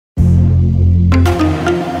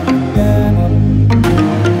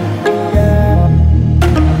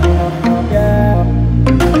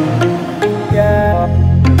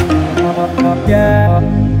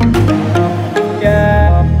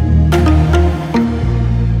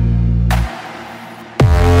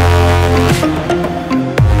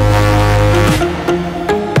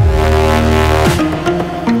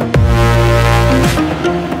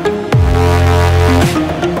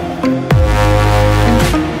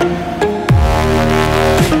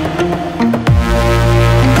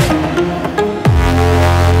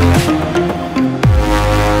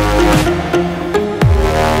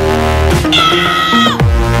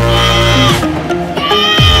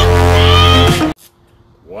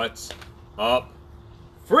What's up,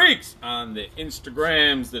 freaks? On the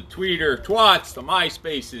Instagrams, the Twitter, Twats, the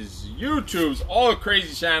MySpaces, YouTubes, all the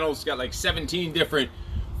crazy channels. Got like 17 different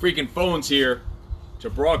freaking phones here to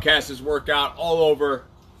broadcast this workout all over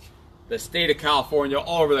the state of California,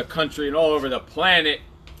 all over the country, and all over the planet,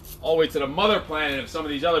 all the way to the mother planet of some of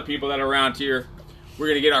these other people that are around here. We're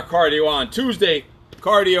going to get our cardio on Tuesday,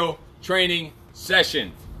 cardio training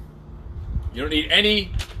session. You don't need any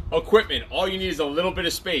equipment. All you need is a little bit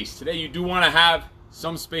of space. Today you do want to have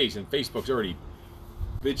some space, and Facebook's already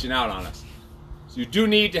bitching out on us. So you do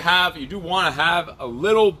want to have a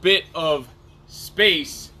little bit of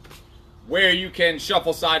space where you can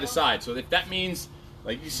shuffle side to side. So if that means,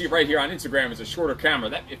 like you see right here on Instagram, it's a shorter camera.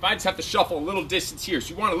 That if I just have to shuffle a little distance here,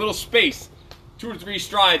 so you want a little space, 2 or 3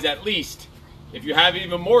 strides at least. If you have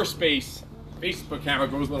even more space, Facebook camera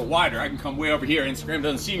goes a little wider. I can come way over here. Instagram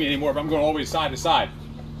doesn't see me anymore, but I'm going all the way side to side.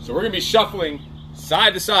 So we're going to be shuffling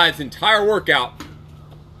side to side the entire workout.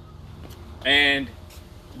 And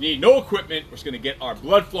you need no equipment. We're just going to get our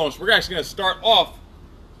blood flowing. So we're actually going to start off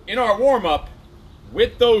in our warm-up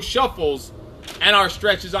with those shuffles and our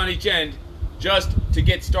stretches on each end just to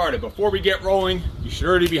get started. Before we get rolling, you should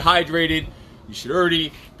already be hydrated. You should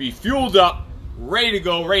already be fueled up, ready to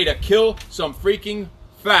go, ready to kill some freaking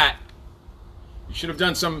fat. You should have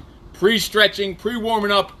done some pre-stretching,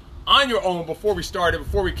 pre-warming up on your own before we started,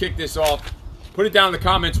 before we kick this off. Put it down in the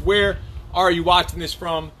comments. Where are you watching this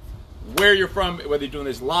from? Where you're from, whether you're doing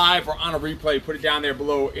this live or on a replay, put it down there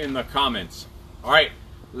below in the comments. All right,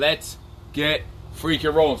 let's get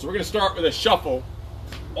freaking rolling. So we're going to start with a shuffle.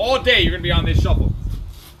 All day you're going to be on this shuffle.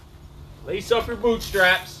 Lace up your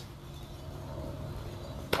bootstraps.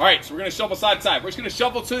 All right, so we're going to shuffle side to side. We're just going to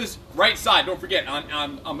shuffle to this right side. Don't forget,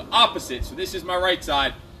 I'm opposite. So this is my right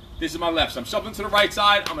side. This is my left. So I'm shuffling to the right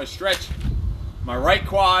side. I'm going to stretch my right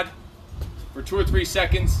quad for 2 or 3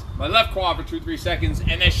 seconds, my left quad for 2 or 3 seconds,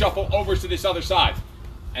 and then shuffle over to this other side.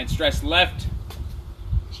 And stretch left,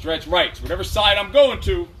 stretch right. So whatever side I'm going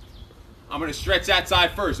to, I'm going to stretch that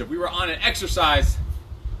side first. If we were on an exercise,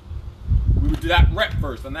 we would do that rep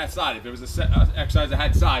first on that side if it was an exercise that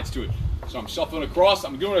had sides to it. So I'm shuffling across.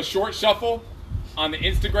 I'm doing a short shuffle on the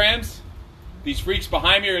Instagrams. These freaks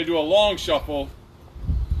behind me are going to do a long shuffle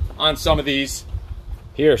on some of these.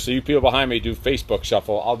 Here, so you people behind me do Facebook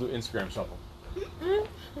shuffle. I'll do Instagram shuffle.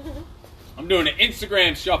 I'm doing an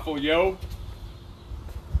Instagram shuffle, yo.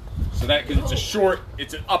 So that, because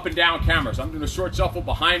it's an up and down camera. So I'm doing a short shuffle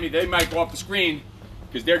behind me. They might go off the screen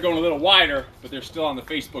because they're going a little wider, but they're still on the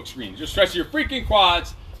Facebook screen. Just stretching your freaking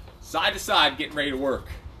quads side to side, getting ready to work.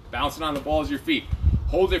 Bouncing on the balls of your feet.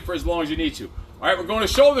 Hold it for as long as you need to. All right, we're going to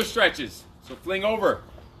shoulder stretches. So fling over.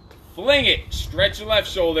 Fling it. Stretch your left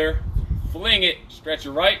shoulder. Fling it. Stretch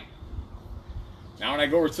your right. Now when I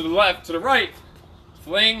go over to the left, to the right,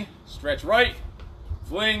 fling, stretch right,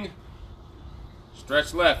 fling,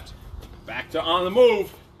 stretch left. Back to on the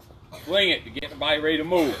move. Fling it to get the body ready to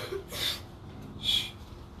move.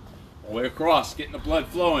 All the way across, getting the blood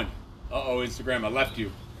flowing. Uh-oh, Instagram, I left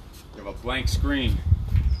you. You have a blank screen.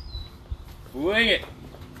 Fling it.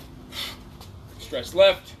 Stretch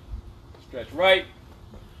left, stretch right,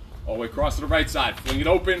 all the way across to the right side. Fling it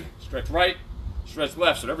open, stretch right, stretch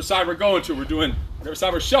left. So whatever side we're going to, whatever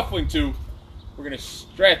side we're shuffling to, we're going to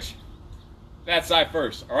stretch that side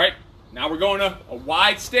first. All right? Now we're going to a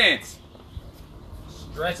wide stance.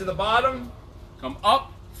 Stretch at the bottom, come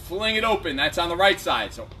up, fling it open. That's on the right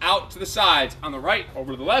side. So out to the sides on the right,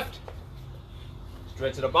 over to the left.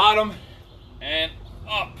 Stretch at the bottom, and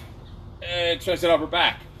up. And stretch it upper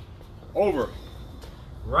back. Over.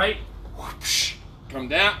 Right. Come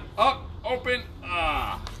down, up, open.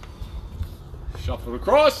 Shuffle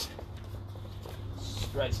across.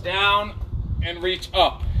 Stretch down and reach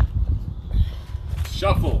up.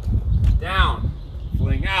 Shuffle down,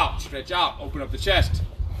 fling out, stretch out, open up the chest.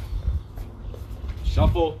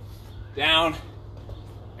 Shuffle down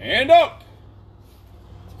and up.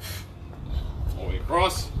 All the way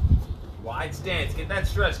across. Wide stance. Get that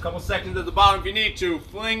stretch. Couple seconds at the bottom if you need to.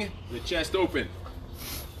 Fling the chest open.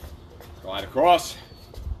 Glide across.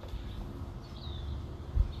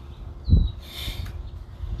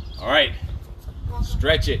 All right.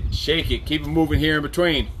 Stretch it, shake it, keep it moving here in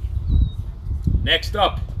between. Next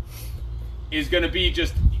up is going to be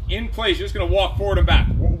just in place. You're just going to walk forward and back.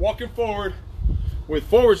 Walking forward with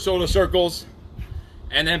forward shoulder circles,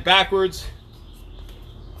 and then backwards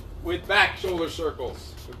with back shoulder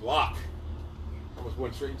circles. Good block. Almost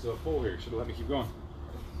went straight into the full here. Should have let me keep going.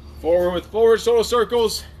 Forward with forward shoulder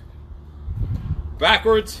circles,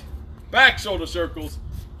 backwards, back shoulder circles,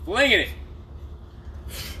 flinging it.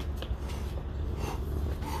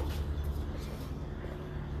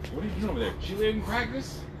 What are you doing over there? Cheerleading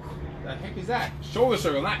practice? The heck is that? Shoulder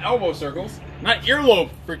circle, not elbow circles. Not earlobe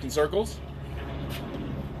freaking circles.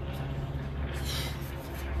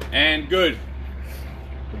 And good.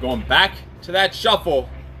 We're going back to that shuffle,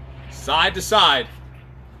 side to side.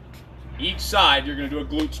 Each side, you're going to do a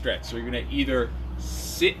glute stretch. So you're going to either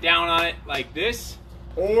sit down on it like this,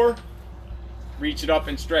 or reach it up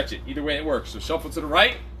and stretch it. Either way it works. So shuffle to the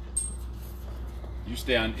right. You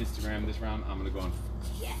stay on Instagram this round. I'm going to go on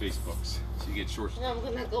Facebook's. So you get short. And I'm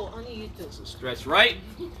going to go on YouTube. So stretch right.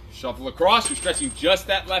 Shuffle across. You're stretching just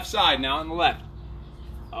that left side now on the left.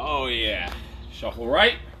 Oh yeah. Shuffle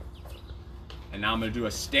right. And now I'm going to do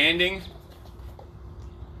a standing.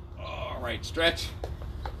 All right, stretch.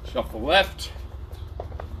 Shuffle left.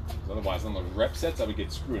 Otherwise, on the rep sets, I would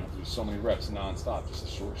get screwed. I have to do so many reps non-stop. Just a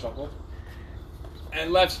short shuffle.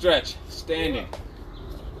 And left stretch. Standing.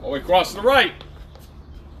 All the way across to the right.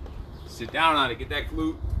 Sit down on it. Get that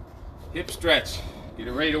glute. Hip stretch. Get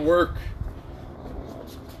it ready to work.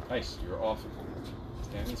 Nice. You're awesome.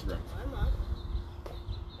 Stay on Instagram. I'm on.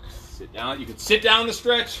 Sit down. You can sit down the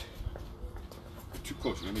stretch. You're too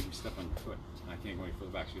close. You're going to make me step on your foot. I can't go any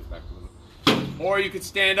further back. So you get back a little bit. Or you could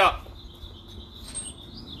stand up.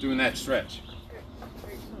 Doing that stretch.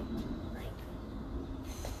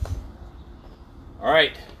 All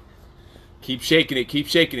right. Keep shaking it. Keep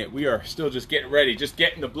shaking it. We are still just getting ready. Just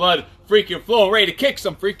getting the blood freaking flowing. Ready to kick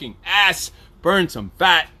some freaking ass. Burn some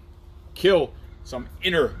fat. Kill some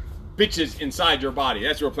inner bitches inside your body.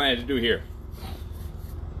 That's what we're planning to do here.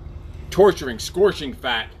 Torturing, scorching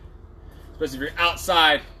fat. Especially if you're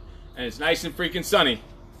outside and it's nice and freaking sunny.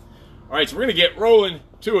 All right, so we're going to get rolling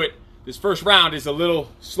to it. This first round is a little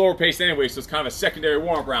slower paced anyway, so it's kind of a secondary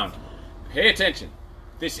warm-up round. Pay attention.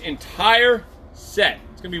 This entire set,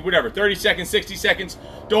 it's going to be whatever, 30 seconds, 60 seconds.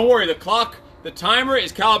 Don't worry, the clock, the timer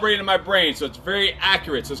is calibrated in my brain, so it's very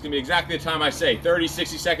accurate. So it's going to be exactly the time I say, 30,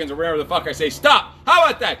 60 seconds, or whatever the fuck I say. Stop! How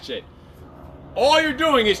about that shit? All you're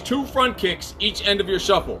doing is 2 front kicks each end of your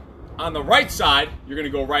shuffle. On the right side, you're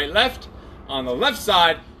going to go right, left. On the left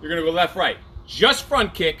side, you're going to go left, right. Just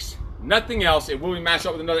front kicks. Nothing else. It will be matched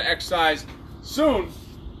up with another exercise soon,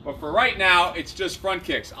 but for right now, it's just front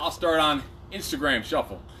kicks. I'll start on Instagram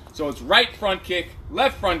shuffle. So it's right front kick,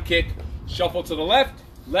 shuffle to the left,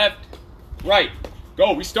 left, right.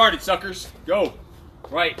 Go. We started, suckers. Go.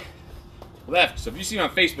 Right, left. So if you see me on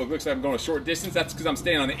Facebook, it looks like I'm going a short distance. That's because I'm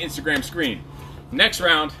staying on the Instagram screen. Next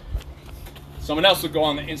round, someone else will go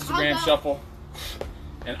on the Instagram shuffle,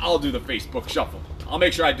 and I'll do the Facebook shuffle. I'll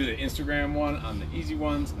make sure I do the Instagram one on the easy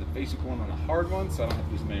ones and the Facebook one on the hard ones, so I don't have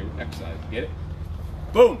to do as many exercises. Get it?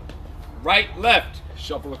 Boom. Right, left.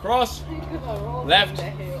 Shuffle across. Left,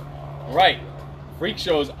 right. Freak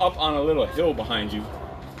shows up on a little hill behind you.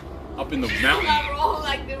 Up in the mountain.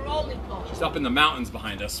 Like the rolling ball. She's up in the mountains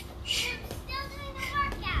behind us.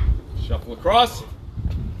 Shuffle across.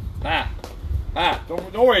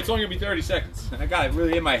 Don't worry, it's only going to be 30 seconds. I got it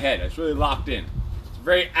really in my head. It's really locked in. It's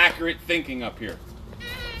very accurate thinking up here.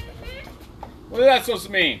 What is that supposed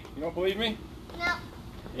to mean? You don't believe me? No.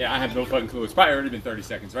 Yeah, I have no fucking clue. It's probably already been 30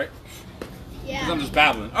 seconds, right? Yeah. Because I'm just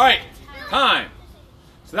babbling. All right, time.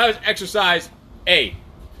 So that was exercise A.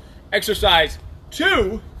 Exercise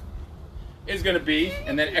 2 is going to be,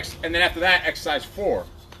 and then after that, exercise 4.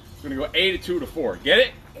 We're going to go A to 2 to 4. Get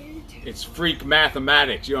it? It's freak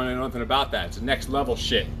mathematics. You don't know nothing about that. It's next level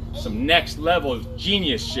shit. Some next level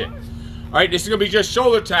genius shit. All right, this is going to be just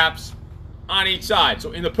shoulder taps on each side.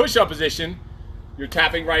 So in the push-up position, you're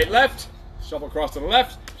tapping right, left, shuffle across to the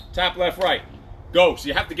left, tap left, right. Go. So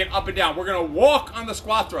you have to get up and down. We're going to walk on the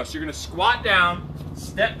squat thrust. You're going to squat down,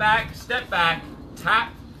 step back,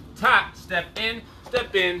 tap, tap, step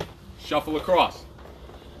in, shuffle across.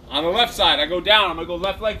 On the left side, I go down. I'm going to go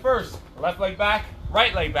left leg first. Left leg back,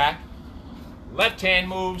 right leg back. Left hand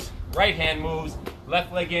moves, right hand moves.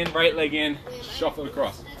 Left leg in, right leg in. Shuffle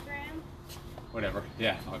across. Whatever.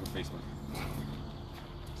 Yeah, I'll go Facebook.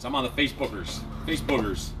 So I'm on the Facebookers.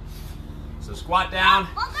 So squat down,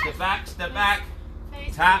 step back,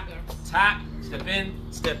 tap, step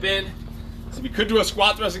in. So we could do a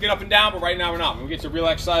squat thrust to get up and down, but right now we're not. When we get to real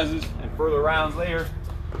exercises and further rounds later,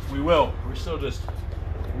 we will. We're still just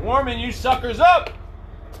warming you suckers up.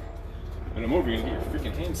 In a move, you're gonna get your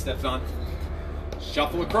freaking hand steps on.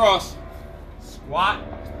 Shuffle across, squat,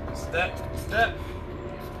 step,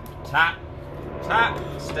 tap,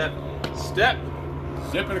 step,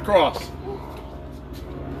 zipping across.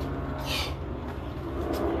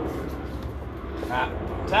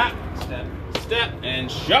 Tap, step,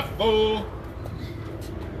 and shuffle.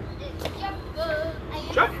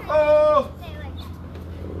 Shuffle.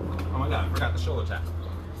 Oh my God, I forgot the shoulder tap.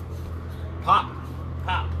 Pop,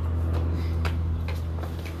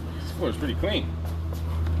 pretty clean.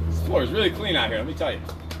 This floor is really clean out here, let me tell you.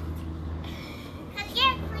 Because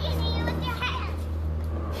you're cleaning it with your hands.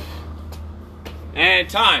 And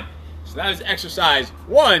time. So that is exercise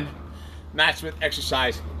 1 matched with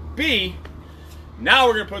exercise B. Now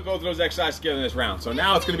we're going to put both of those exercises together in this round. So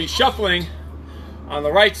now it's going to be shuffling. On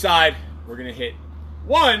the right side, we're going to hit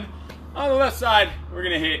 1. On the left side, we're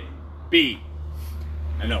going to hit B.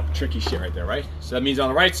 I know, tricky shit right there, right? So that means on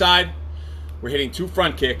the right side, we're hitting 2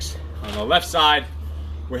 front kicks. On the left side,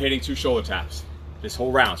 we're hitting 2 shoulder taps. This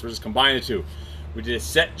whole round. So we're just combining the 2. We did a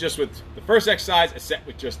set just with the first exercise, a set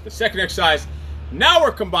with just the second exercise. Now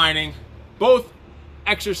we're combining both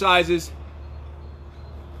exercises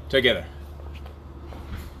together.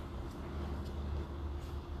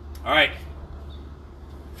 All right.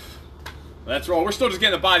 Let's roll. We're still just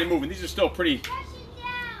getting the body moving. These are still pretty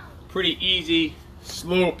easy,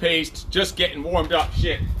 slow paced, just getting warmed up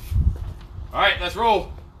shit. All right, let's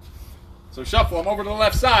roll. So shuffle. I'm over to the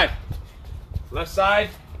left side. Left side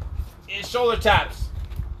is shoulder taps.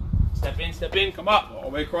 Step in, come up. All the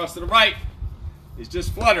way across to the right is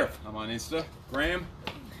just flutter. I'm on Instagram.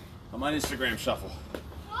 I'm on Instagram shuffle.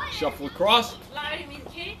 Shuffle across. Flutter means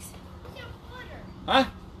kicks? Huh?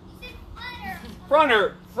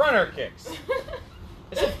 Fronter kicks.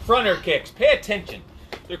 I said fronter kicks. Pay attention.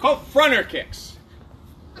 They're called fronter kicks.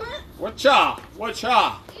 Whatcha?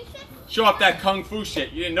 Show off that kung fu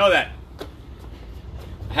shit. You didn't know that.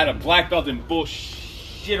 I had a black belt in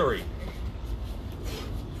bullshittery.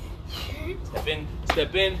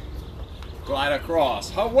 Step in. Glide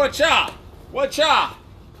across. Whatcha?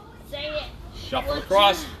 Say it. Shuffle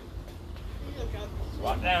across.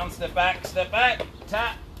 Squat down, step back, tap,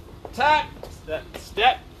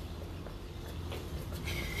 step.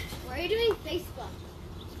 Why are you doing Facebook?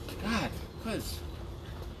 God, cause.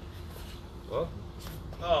 Well.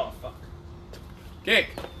 Oh fuck.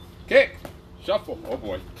 Kick, shuffle. Oh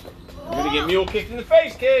boy. You're gonna get mule kicked in the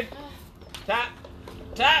face, kid. Tap.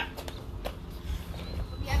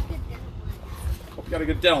 Hope you got a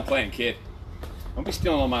good dental plan, kid. Don't be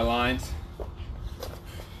stealing all my lines.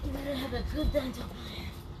 You better have a good dental plan.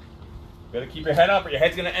 Better keep your head up or your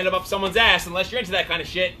head's gonna end up someone's ass unless you're into that kind of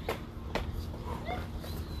shit.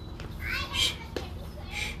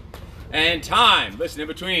 And time. Listen, in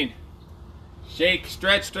between. Shake,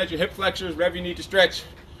 stretch your hip flexors, wherever you need to stretch.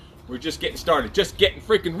 We're just getting started. Just getting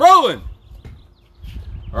freaking rolling.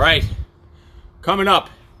 All right. Coming up.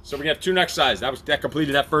 So we're gonna have 2 exercises. That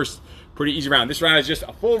completed that first pretty easy round. This round is just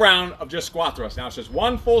a full round of just squat thrust. Now it's just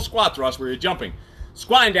 1 full squat thrust where you're jumping.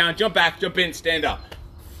 Squatting down, jump back, jump in, stand up.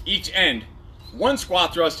 Each end, 1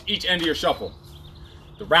 squat thrust, each end of your shuffle.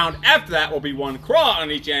 The round after that will be 1 crawl on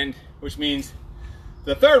each end, which means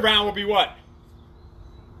the third round will be what?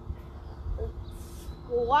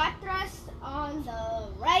 Squat thrust on the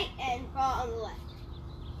right and crawl on the left.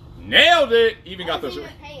 Nailed it! Even got Pay attention.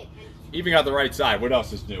 Even got the right side. What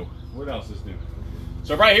else is new?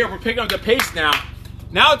 So right here, we're picking up the pace now.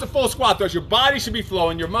 Now it's a full squat thrust. Your body should be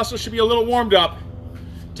flowing. Your muscles should be a little warmed up.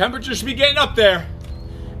 Temperature should be getting up there.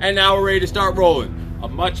 And now we're ready to start rolling. A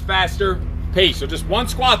much faster pace. So just 1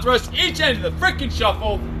 squat thrust each end of the freaking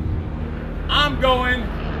shuffle. I'm going.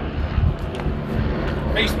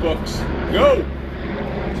 Facebooks. Go.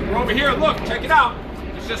 So we're over here. Look, check it out.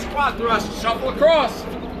 It's just squat thrust. Shuffle across.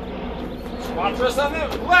 Squat thrust on the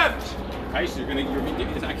left. Nice. I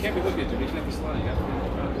can't be looking at you. You can't be sliding.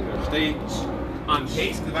 Stay on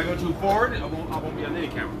pace, because if I go too forward, I won't be on any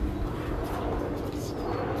camera.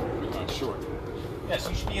 Short. Yes,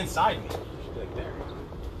 you should be inside me. You should be like there.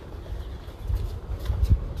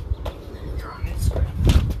 You're on Instagram.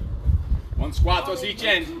 1 squat thrust each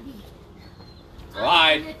end.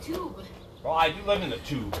 Glide. I'm in the tube. Well, I do live in the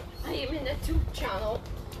tube. I am in the tube channel.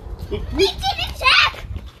 We didn't check!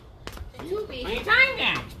 The tubey. Put your time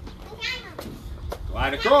down.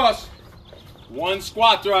 Glide across. 1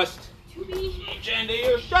 squat thrust. Each end of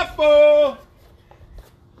your shuffle.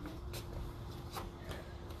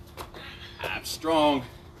 Ab strong.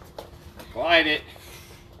 Glide it.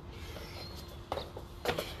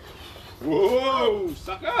 Whoa,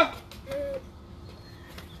 sucker.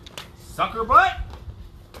 Sucker butt.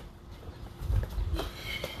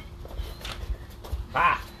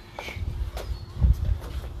 Ha.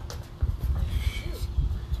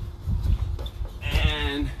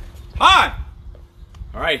 And hi.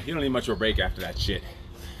 All right, you don't need much of a break after that shit.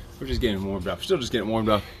 We're just getting warmed up. Still just getting warmed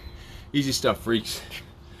up. Easy stuff, freaks.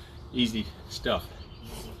 Easy stuff.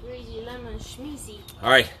 Easy breezy, lemon schmeezy. All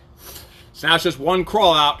right, so now it's just 1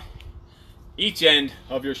 crawl out each end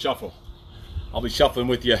of your shuffle. I'll be shuffling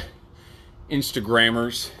with you,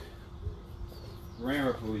 Instagrammers.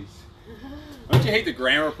 Grammar police. Don't you hate the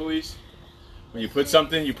grammar police? When you put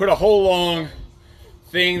something, you put a whole long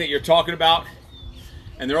thing that you're talking about,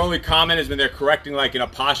 and their only comment is when they're correcting like an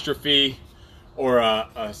apostrophe or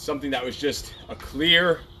something that was just a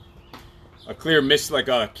clear miss, like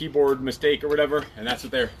a keyboard mistake or whatever, and that's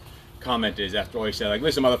what their comment is after all you said. Like,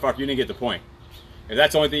 listen, motherfucker, you didn't get the point. If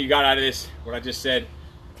that's the only thing you got out of this, what I just said,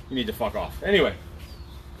 you need to fuck off. Anyway,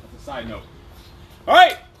 that's a side note. All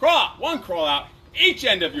right, crawl out. One crawl out. Each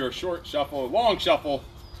end of your short shuffle, long shuffle,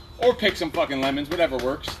 or pick some fucking lemons, whatever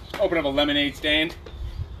works. Open up a lemonade stand.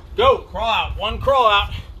 Go, crawl out. One crawl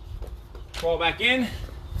out. Crawl back in.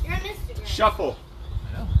 You're on Instagram. Shuffle.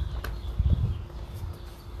 I know.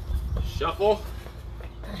 Shuffle.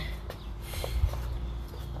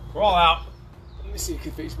 Crawl out. Let me see,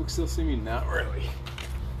 can Facebook still see me? Not really.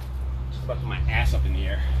 Just about to put my ass up in the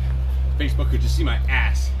air. Facebook could just see my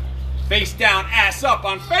ass. Face down, ass up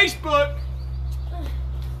on Facebook.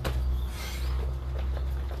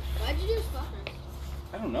 Why'd you do fuckers?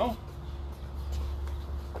 I don't know.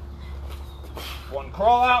 One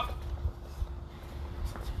crawl out.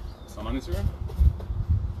 So I'm on Instagram?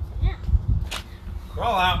 Yeah.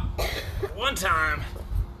 Crawl out. One time.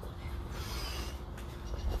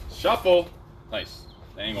 Shuffle. Nice.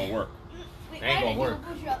 That ain't gonna work. Wait, That ain't gonna work.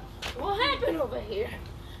 What happened over here?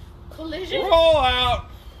 Collision? Roll out.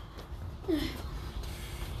 You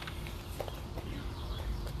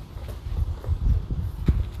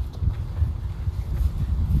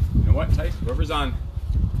know what, Tice? Whoever's on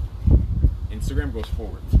Instagram goes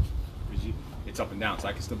forward. It's up and down, so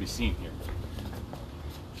I can still be seen here.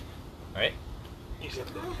 All right?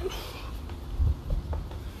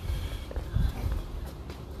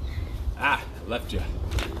 Ah, I left you.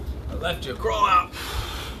 I left you. Crawl out.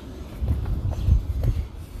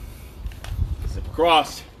 Zip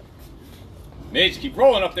across. Mage, keep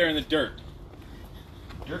rolling up there in the dirt.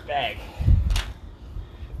 Dirt bag.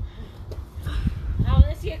 Now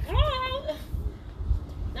let's get crawl.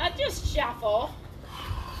 Not just shuffle.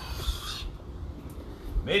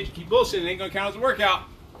 Mage, keep bullshitting. It ain't gonna count as a workout.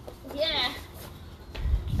 Yeah.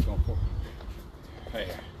 Keep going forward. Right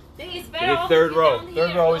here. Think it's Get better it off third if you row. down Third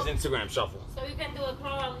here, row is no? Instagram shuffle. So you can do a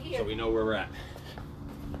crawl out here. So we know where we're at.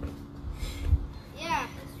 Yeah,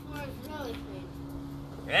 this floor is really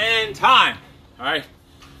clean. And time. All right.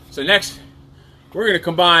 So next, we're going to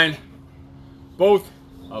combine both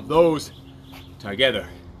of those together.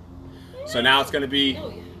 So now it's going to be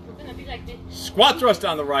No, we're gonna be like this. squat thrust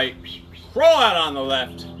on the right, crawl out on the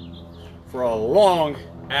left for a long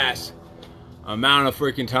ass amount of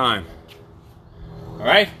freaking time. All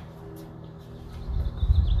right.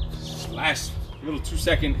 Last little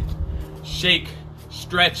 2-second shake,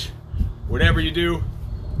 stretch, whatever you do,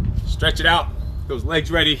 stretch it out. Those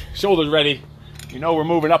legs ready, shoulders ready. You know we're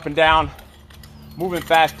moving up and down, moving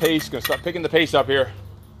fast pace. Gonna start picking the pace up here.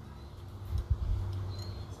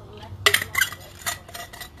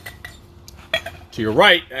 To your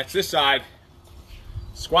right, that's this side.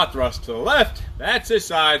 Squat thrust. To the left, that's this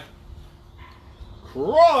side.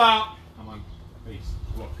 Crawl out. I'm on pace.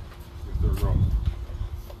 Look, your third row.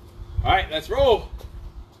 All right, let's roll.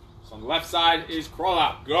 So on the left side is crawl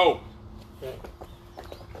out. Go.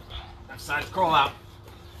 Left side's crawl out.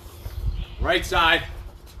 Right side.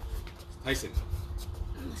 Tyson.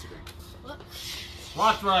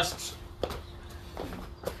 Squat thrust.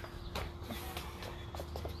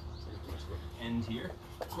 End here.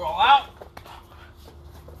 Crawl out.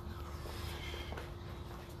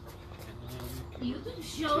 You can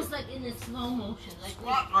show us like in the slow motion, like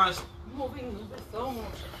Squat thrust. moving with the slow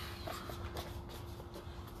motion.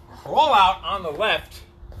 Crawl out on the left.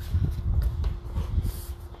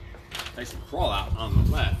 Nice and crawl out on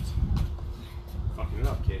the left. Fucking it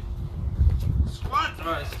up, kid. Squat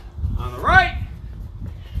thrust on the right.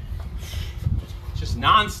 Just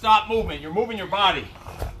non-stop movement. You're moving your body.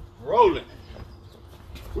 Rolling.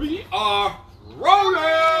 We are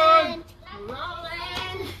rolling.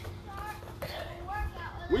 Rolling.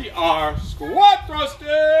 We are squat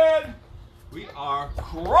thrusting. We are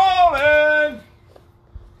crawling.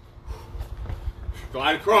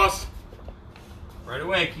 Glide across. Right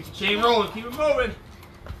away. Keep the chain rolling. Keep it moving.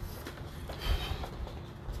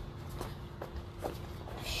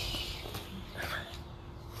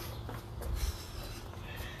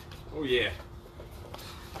 Oh yeah.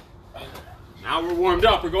 Now we're warmed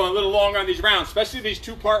up. We're going a little longer on these rounds, especially these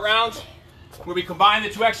 2-part rounds where we combine the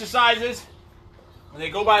 2 exercises. When they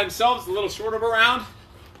go by themselves, it's a little shorter of a round.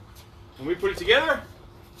 When we put it together,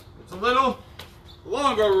 it's a little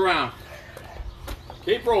longer of a round.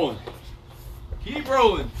 Keep rolling. Keep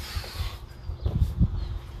rolling.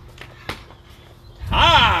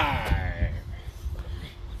 Time.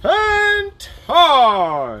 And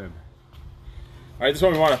time. right, this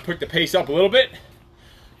one we want to pick the pace up a little bit.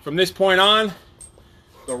 From this point on,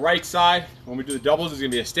 the right side, when we do the doubles, is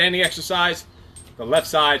going to be a standing exercise. The left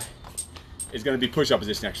side is going to be push-up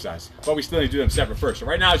position exercise. But we still need to do them separate first. So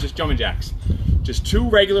right now it's just jumping jacks. Just 2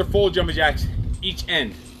 regular full jumping jacks each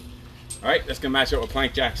end. All right, that's going to match up with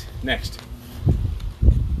plank jacks next.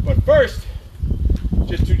 But first,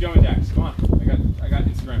 just 2 jumping jacks. Come on, I got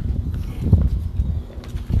Instagram.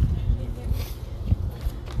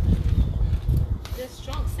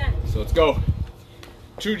 Strong set. So let's go.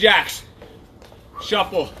 2 jacks.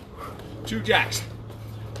 Shuffle. 2 jacks.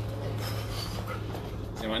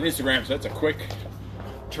 I'm on Instagram, so that's a quick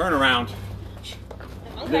turnaround.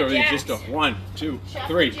 Literally just a 1, 2,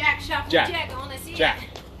 3. Jack.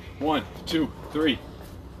 1, 2, 3.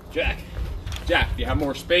 Jack. If you have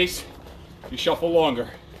more space, you shuffle longer.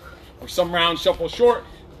 Or some rounds shuffle short.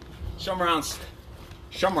 Some rounds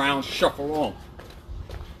shuffle long.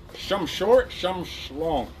 Some short, some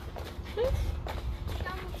long.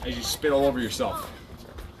 As you spit all over yourself.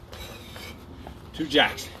 2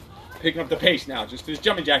 jacks. Picking up the pace now. Just because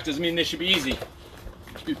jumping jacks doesn't mean this should be easy. You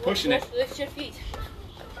should be pushing it. Lift your feet.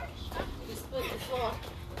 You split the floor.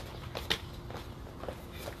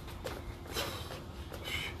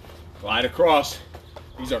 Glide across.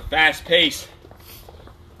 These are fast pace.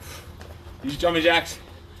 These jumping jacks,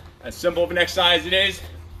 as simple of an exercise it is,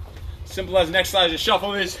 simple as an exercise a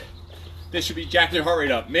shuffle is, this should be jacking your heart rate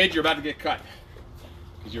up. Mid, you're about to get cut.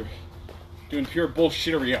 Because you're doing pure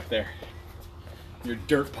bullshittery up there. Your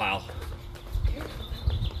dirt pile.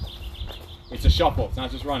 It's a shuffle, it's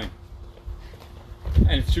not just running.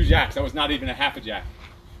 And it's 2 jacks, that was not even a half a jack.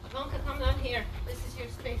 Tonka, come down here. This is your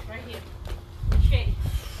space right here. Shade.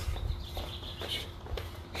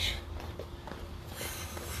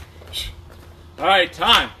 All right,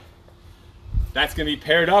 time. That's gonna be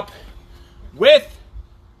paired up with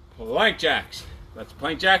plank jacks. That's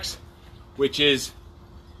plank jacks, which is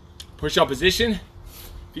push-up position,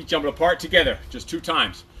 feet jumping apart together, just 2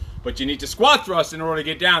 times. But you need to squat thrust in order to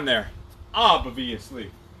get down there, obviously.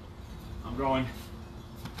 I'm going.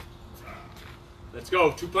 Let's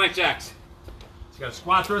go, 2 plank jacks. So you got a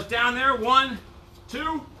squat thrust down there, 1,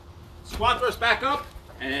 2, squat thrust back up,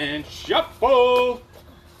 and shuffle.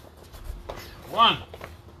 1,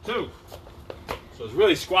 2. So it's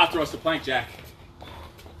really squat thrust to plank jack,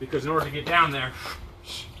 because in order to get down there,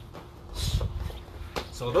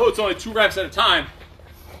 so although it's only 2 reps at a time,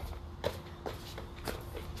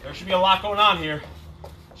 there should be a lot going on here.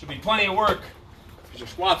 Should be plenty of work, because you're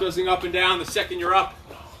squat thrusting up and down. The second you're up,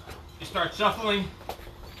 you start shuffling.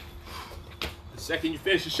 The second you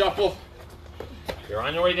finish the shuffle, you're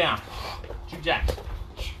on your way down. 2 jacks.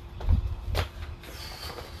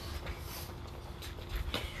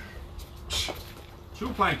 2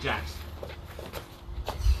 plank jacks.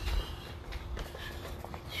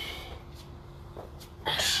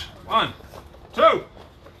 1, 2.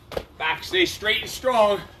 Back stay straight and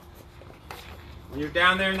strong. When you're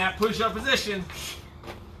down there in that push-up position,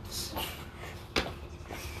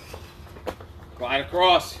 glide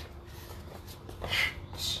across.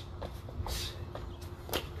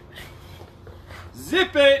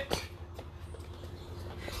 Zip it.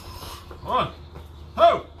 1, 2.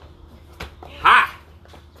 Ha.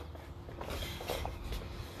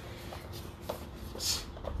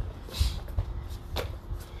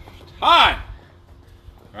 Time.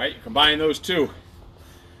 All right, you combine those 2.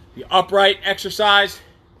 The upright exercise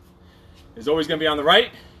is always going to be on the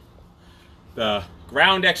right. The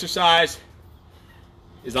ground exercise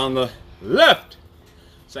is on the left.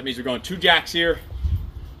 So that means we're going 2 jacks here,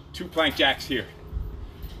 2 plank jacks here.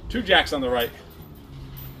 2 jacks on the right,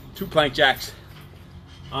 2 plank jacks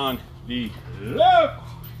on the left.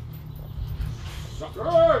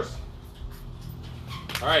 Suckers!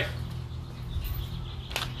 All right.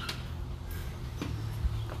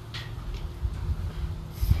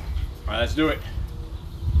 All right, let's do it.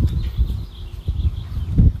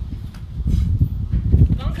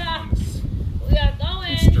 Tonka, we are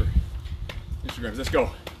going. Instagrams, let's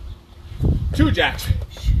go. 2 jacks.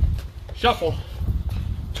 Shuffle.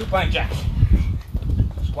 2 plank jacks.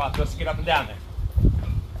 Squat thrust to get up and down there.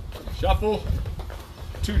 Shuffle.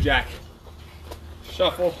 2 jack.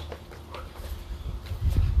 Shuffle.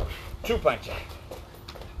 2 plank jack.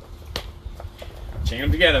 Chain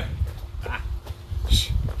them together. Ah.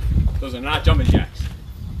 Those are not jumping jacks.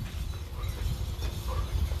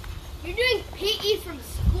 You're doing PE from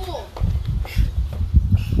school.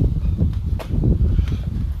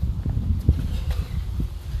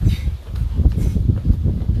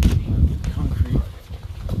 Concrete.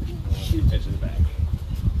 Edge of the bag.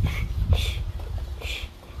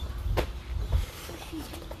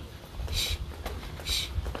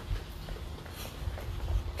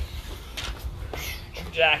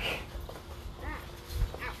 jack.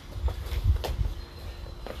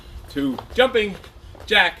 To jumping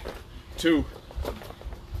jack to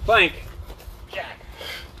plank jack.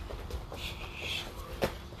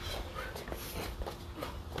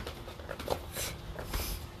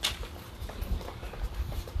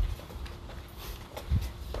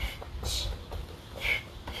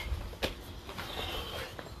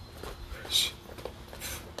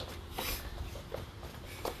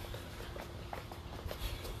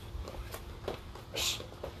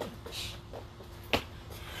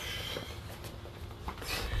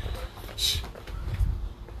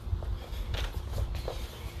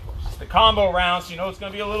 Combo round, so you know it's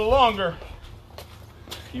going to be a little longer.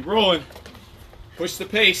 Keep rolling. Push the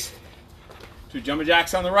pace. 2 jumping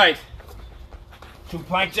jacks on the right. 2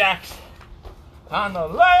 plank jacks on the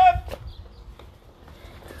left.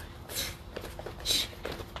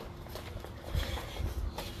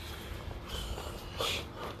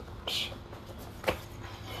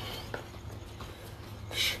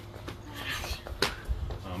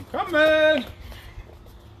 I'm coming.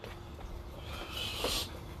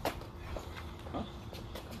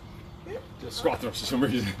 Squat thrust for some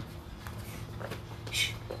reason.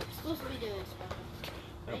 Supposed to be doing squat thrust.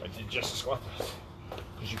 No, I did just a squat thrust.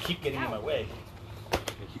 Because you keep getting in my way. I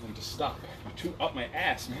keep them to stop. You're too up my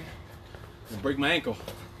ass, man. I'll break my ankle.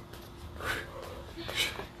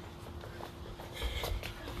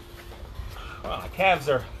 Well, my calves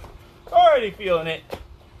are already feeling it.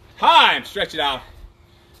 Time, stretch it out.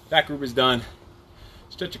 That group is done.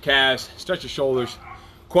 Stretch your calves, stretch your shoulders,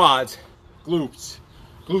 quads, glutes,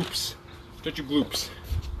 glutes. Stretch your glutes,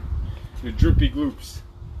 your droopy glutes,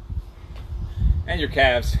 and your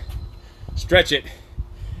calves. Stretch it.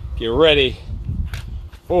 Get ready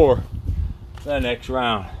for the next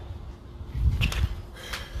round.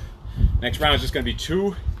 Next round is just going to be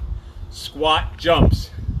 2 squat jumps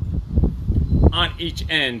on each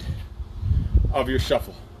end of your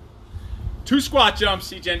shuffle. 2 squat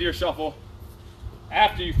jumps each end of your shuffle.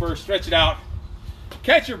 After you first stretch it out,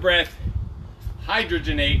 catch your breath,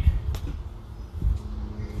 hydrogenate.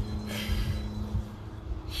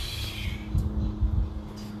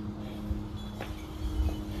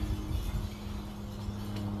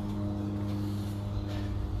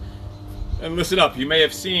 And listen up, you may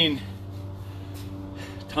have seen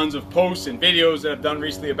tons of posts and videos that I've done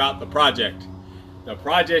recently about the project. The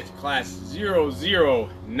project class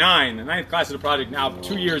 009, the 9th class of the project, now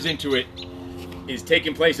 2 years into it, is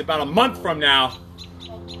taking place about a month from now,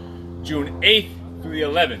 June 8th through the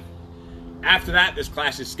 11th. After that, this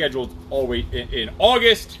class is scheduled all the way in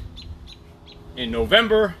August, in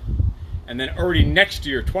November, and then already next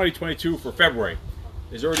year, 2022, for February.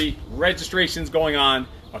 There's already registrations going on.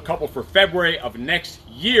 A couple for February of next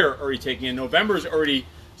year already taking in. November is already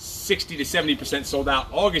 60 to 70% sold out.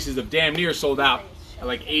 August is a damn near sold out, at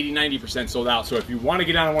like 80-90% sold out. So if you want to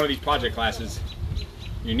get on one of these project classes,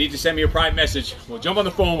 you need to send me a private message. We'll jump on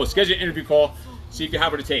the phone, we'll schedule an interview call, see if you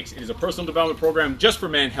have what it takes. It is a personal development program just for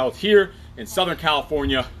men held here in Southern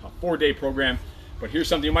California, a 4-day program. But here's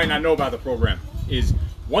something you might not know about the program, is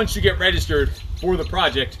once you get registered for the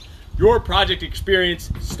project, your project experience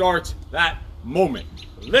starts that moment.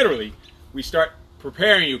 Literally, we start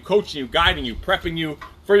preparing you, coaching you, guiding you, prepping you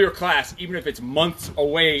for your class, even if it's months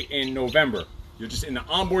away in November. You're just in the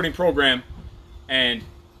onboarding program, and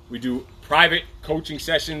we do private coaching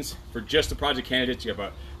sessions for just the project candidates. You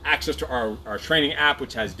have access to our training app,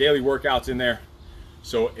 which has daily workouts in there.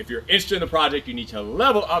 So if you're interested in the project, you need to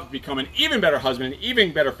level up, become an even better husband, an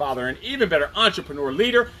even better father, an even better entrepreneur,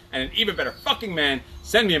 leader, and an even better fucking man.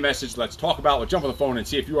 Send me a message. Let's talk about it. We'll jump on the phone and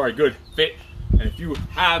see if you are a good fit and if you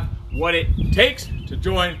have what it takes to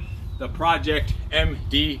join the Project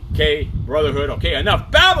MDK Brotherhood. Okay, enough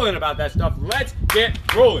babbling about that stuff. Let's get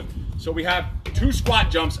rolling. So we have 2 squat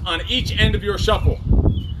jumps on each end of your shuffle.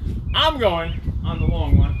 I'm going on the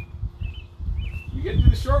long one. You get to do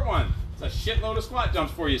the short one. It's a shitload of squat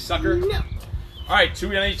jumps for you, sucker. No. All right,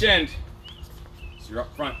 2 on each end. So you're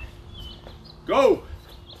up front. Go.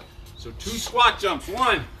 So 2 squat jumps.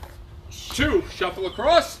 1, 2. Shuffle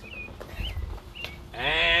across.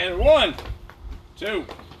 And 1, 2.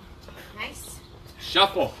 Nice.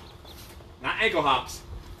 Shuffle. Not ankle hops.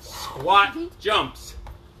 Squat jumps.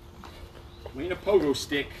 We need a pogo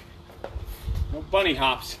stick. No bunny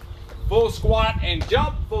hops. Full squat and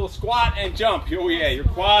jump. Full squat and jump. Oh yeah, your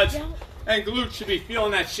quads and glutes should be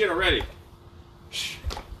feeling that shit already.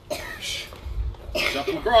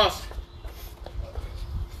 Shuffle across.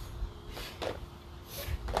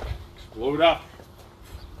 Load up.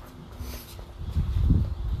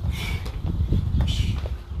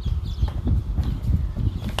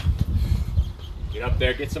 Get up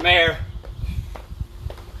there, get some air.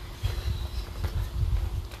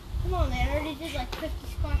 Come on, man. I already did like 50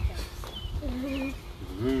 squat jumps.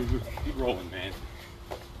 Keep rolling, man.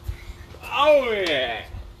 Oh, yeah.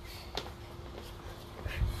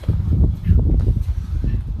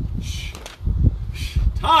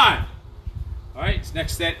 Time. All right, this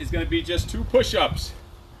next set is going to be just 2 push-ups,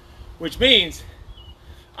 which means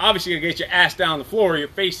obviously you're going to get your ass down on the floor, your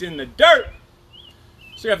face in the dirt.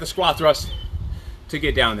 So you have the squat thrust to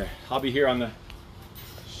get down there. I'll be here on the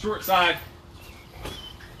short side.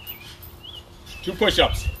 2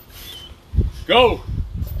 push-ups. Go.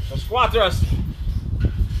 So squat thrust.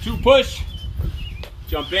 2 push.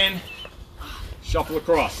 Jump in. Shuffle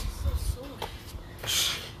across.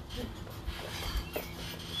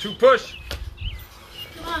 2 push.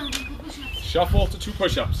 Shuffle to 2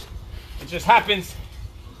 push-ups. It just happens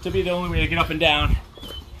to be the only way to get up and down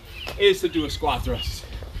is to do a squat thrust.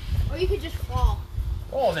 Or you could just fall.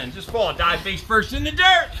 Oh, then just fall. Dive face first in the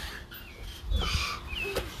dirt.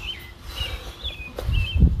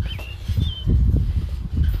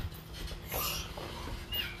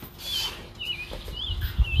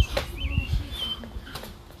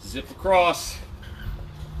 Zip across.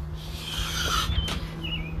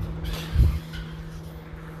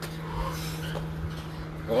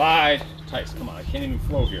 Glide. Tight. Come on, I can't even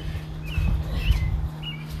flow here.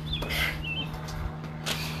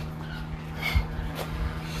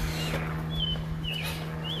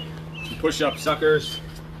 Two push-ups, suckers.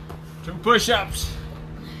 2 push-ups.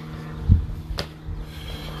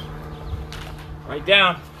 Right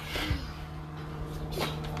down.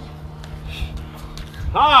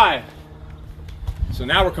 High. So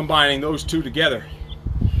now we're combining those 2 together,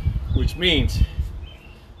 which means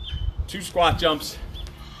 2 squat jumps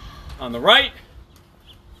on the right,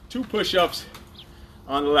 2 push-ups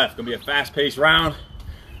on the left. Gonna be a fast-paced round.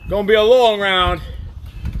 Gonna be a long round.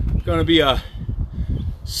 Gonna be a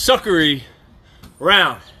suckery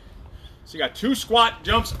round. So you got 2 squat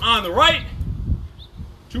jumps on the right,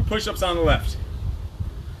 2 push-ups on the left.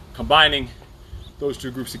 Combining those 2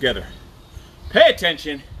 groups together. Pay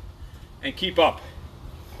attention and keep up.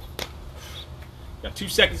 Got 2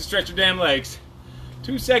 seconds to stretch your damn legs.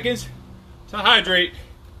 2 seconds to hydrate.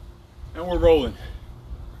 And we're rolling.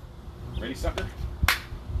 Ready, sucker?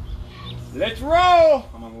 Let's roll!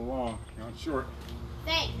 I'm on the long, you're on short.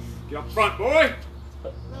 Thanks. Get up front, boy!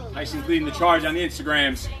 Tyson's leading the charge on the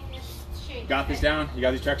Instagrams. You got this down? You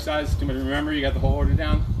got these exercises? Too much to remember? You got the whole order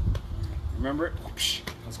down? Remember it?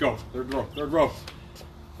 Let's go. Third row, third row. All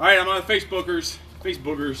right, I'm on the Facebookers.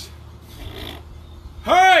 Facebookers.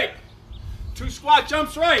 All right! 2 squat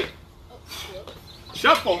jumps right.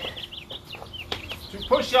 Shuffle. 2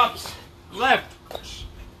 push-ups left.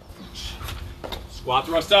 Squat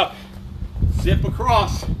thrust up. Zip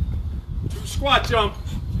across. 2 squat jump.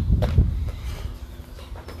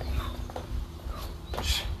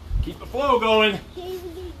 Keep the flow going.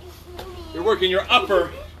 You're working your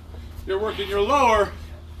upper. You're working your lower.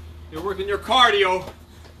 You're working your cardio,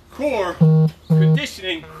 core,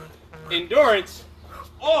 conditioning, endurance,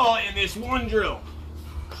 all in this one drill.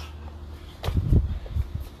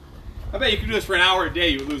 I bet you could do this for an hour a day,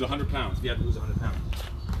 you would lose 100 pounds if you had to lose 100 pounds.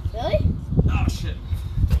 Really? Oh, shit.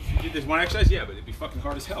 If you did this one exercise, yeah, but it'd be fucking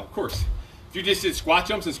hard as hell, of course. If you just did squat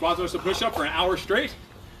jumps and squat thrusts and push-up for an hour straight,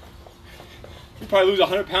 you'd probably lose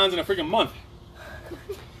 100 pounds in a freaking month.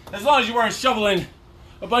 As long as you weren't shoveling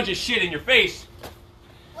a bunch of shit in your face.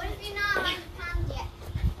 What if you're not 100 pounds yet?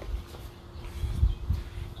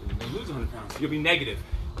 You'll lose 100 pounds. You'll be negative.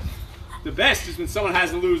 The best is when someone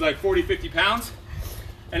has to lose like 40, 50 pounds,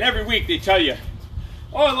 and every week they tell you,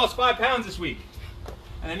 oh, I lost 5 pounds this week.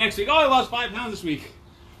 And the next week, oh, I lost 5 pounds this week.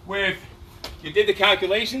 Where if you did the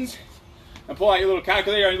calculations and pull out your little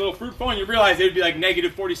calculator on your little fruit phone, you realize they would be like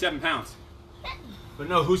negative 47 pounds. But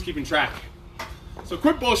no, who's keeping track? So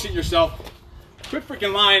quit bullshitting yourself. Quit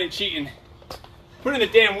freaking lying and cheating. Put in the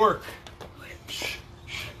damn work.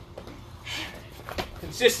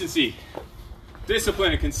 Consistency.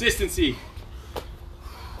 Discipline and consistency.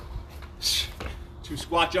 2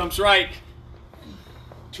 squat jumps right.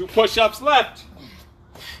 2 push-ups left.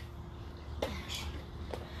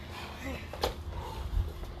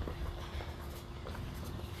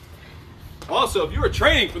 Also, if you were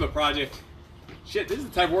training for the project, shit, this is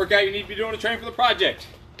the type of workout you need to be doing to train for the project.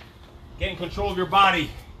 Getting control of your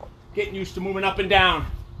body. Getting used to moving up and down.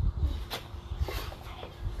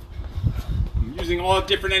 Using all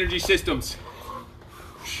different energy systems.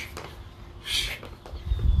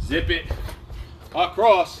 Zip it.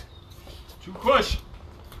 Across. 2 push.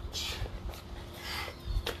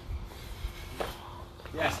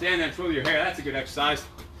 Yeah, stand there and twirl your hair. That's a good exercise.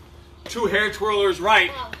 2 hair twirlers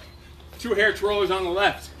right, 2 hair twirlers on the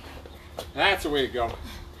left. That's the way to go.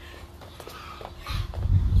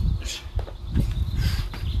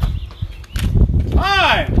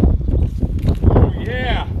 Time! Oh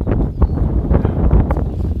yeah!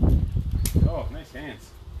 Oh, nice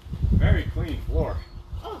hands. Very clean floor.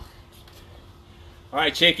 All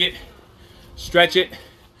right, shake it, stretch it,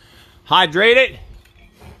 hydrate it.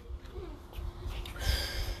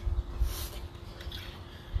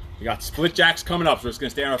 We got split jacks coming up, so we're just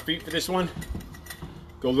gonna stay on our feet for this one.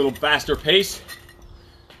 Go a little faster pace.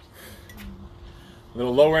 A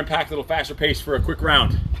little lower impact, a little faster pace for a quick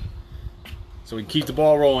round. So we can keep the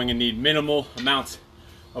ball rolling and need minimal amounts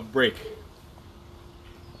of break.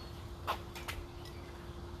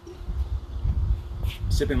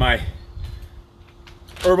 Sipping my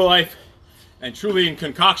Herbalife and Truly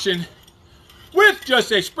concoction with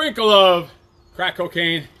just a sprinkle of crack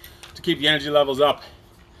cocaine to keep the energy levels up.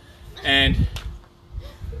 And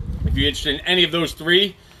if you're interested in any of those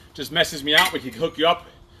 3, just message me out. We can hook you up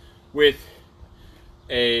with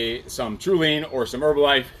some Truline or some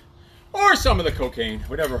Herbalife or some of the cocaine,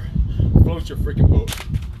 whatever floats your freaking boat.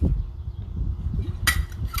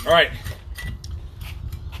 All right.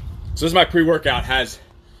 So this is my pre-workout. Has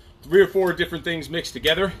 3 or 4 different things mixed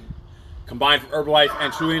together, combined from Herbalife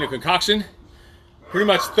and Truline concoction. Pretty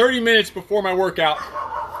much 30 minutes before my workout,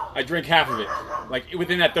 I drink half of it. Like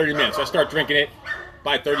within that 30 minutes, I start drinking it.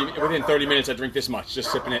 Within 30 minutes, I drink this much,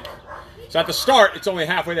 just sipping it. So at the start, it's only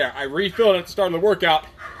halfway there. I refill it at the start of the workout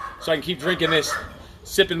so I can keep drinking this,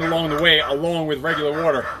 sipping along the way, along with regular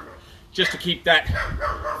water, just to keep that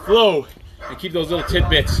flow and keep those little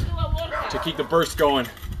tidbits to keep the burst going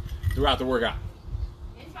throughout the workout.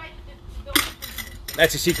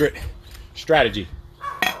 That's a secret strategy.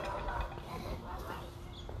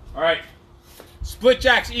 All right. Split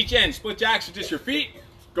jacks each end. Split jacks are just your feet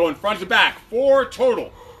going front to back. 4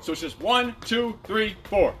 total. So it's just 1, 2, 3,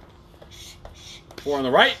 4. 4 on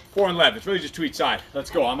the right, 4 on the left. It's really just 2 each side. Let's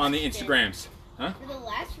go. I'm on the Instagrams. Huh? For the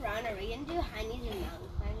last round, are we going to do high knees and mountain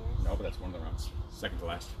climbers? No, but that's one of the rounds. Second to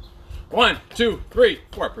last. 1, 2, 3,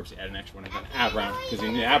 4. I purposely add an extra one and an ab round because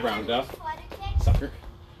you need an ab round, duh. Sucker.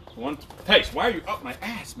 1. Pace, why are you up my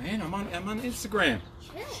ass, man? I'm on Instagram.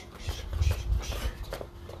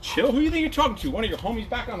 Chill? Who do you think you're talking to? One of your homies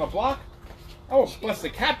back on the block? Oh, bless the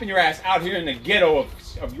cap in your ass out here in the ghetto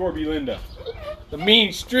of Yorba Linda. The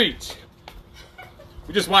mean streets.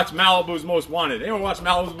 We just watched Malibu's Most Wanted. Anyone watch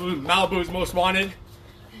Malibu's Most Wanted?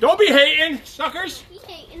 Don't be hating, suckers. Be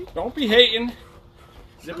hating. Don't be hating.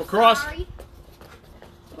 Zip across. Sorry.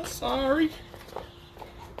 I'm sorry.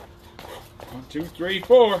 1, 2, 3,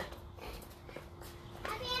 4.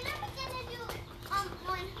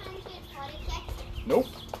 Nope.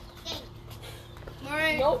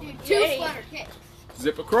 Alright, Nope. 2 flutter kicks.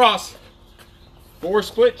 Zip across. 4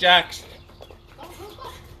 split jacks.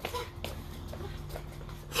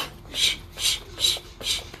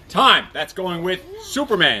 Time. That's going with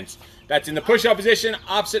Superman's. That's in the push-up position.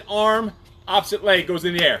 Opposite arm, opposite leg goes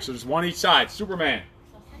in the air. So just 1 each side. Superman.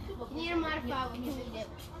 You need to modify what you do.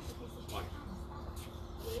 What?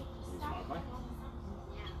 Modify?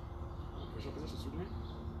 Yeah. Push-up position, Superman?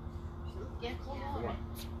 Yeah. For what?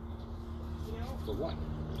 You know? For what?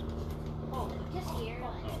 Oh, just here. Oh.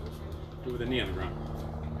 Do it with a knee on the ground.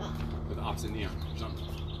 Oh. With the opposite knee on or something.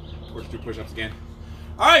 Or just do push-ups again.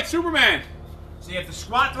 All right, Superman. So you have to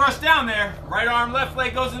squat thrust down there. Right arm, left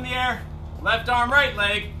leg goes in the air. Left arm, right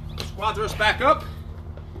leg. Squat thrust back up.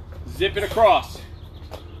 Zip it across.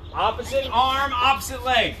 Opposite arm, opposite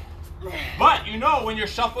leg. But you know when you're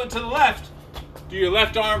shuffling to the left, do your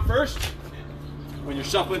left arm first. When you're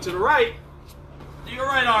shuffling to the right, do your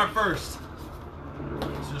right arm first.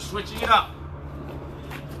 So just switching it up.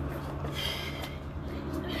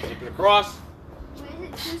 Zip it across. What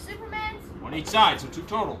is it? 2 Supermans? 1 each side, so 2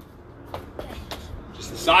 total. Just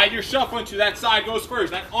the side you're shuffling to, that side goes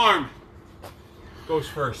first. That arm goes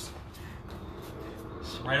first.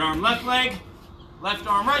 Right arm, left leg. Left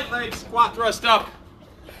arm, right leg. Squat thrust up.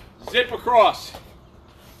 Zip across.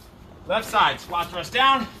 Left side, squat thrust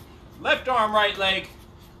down. Left arm, right leg.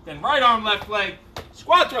 Then right arm, left leg.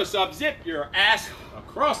 Squat thrust up. Zip your ass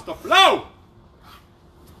across the flow.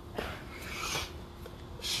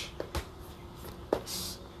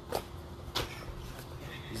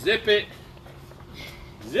 Zip it.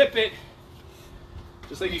 Zip it.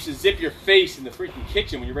 Just like you should zip your face in the freaking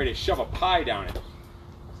kitchen when you're ready to shove a pie down it.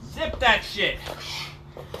 Zip that shit.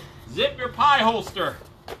 Zip your pie holster.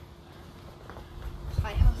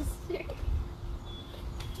 Pie holster.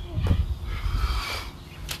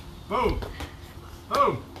 Boom.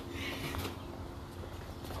 Boom.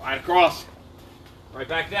 Right across. Right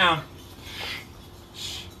back down.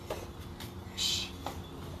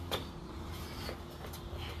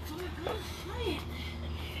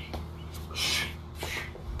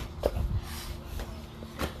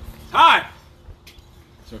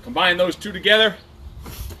 combine those two together,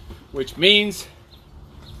 which means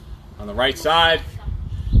on the right side,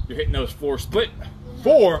 you're hitting those four split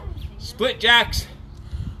jacks.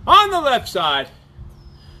 On the left side,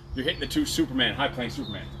 you're hitting the two Superman, high plank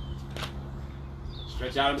Superman.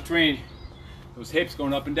 Stretch out in between. Those hips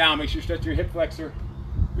going up and down. Make sure you stretch your hip flexor,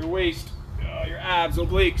 your waist, your abs,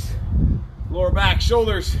 obliques, lower back,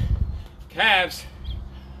 shoulders, calves,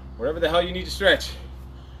 whatever the hell you need to stretch.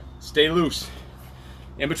 Stay loose.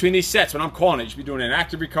 In between these sets, when I'm calling it, you should be doing an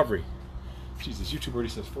active recovery. Jesus, YouTube already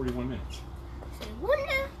says 41 minutes.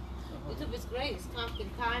 YouTube is great. It's counting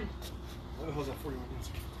time. What the hell's that 41 minutes?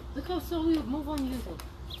 Look how slow we move on YouTube.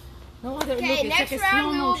 No other look. Okay, It's next like a round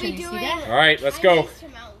slow we will motion. be You see doing. that? All right, let's go. So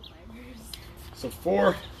So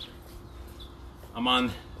 4. I'm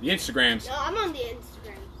on the Instagrams. no, I'm on the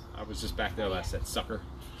Instagram. I was just back there last set, sucker.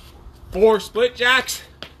 4 split jacks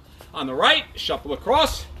on the right, shuffle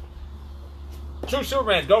across. 2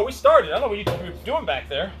 Supermans, go. We started. I don't know what you two were doing back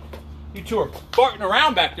there. You two are farting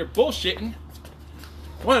around back there, bullshitting.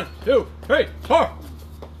 1, 2, 3, 4.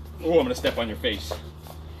 Oh, I'm gonna step on your face.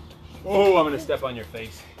 Oh, I'm gonna step on your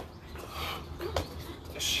face.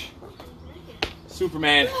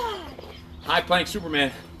 Superman, high plank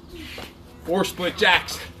Superman. 4 split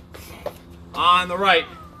jacks on the right.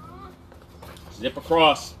 Zip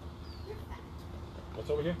across. What's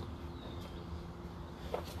over here?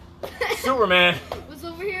 Superman. What's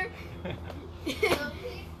over here? You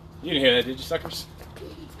didn't hear that, did you, suckers?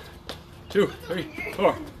 2, 3,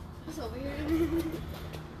 4. What's over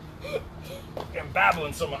here? I'm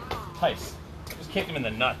babbling so much. Tice. Just kick him in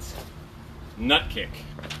the nuts. Nut kick.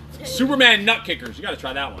 Superman nut kickers. You gotta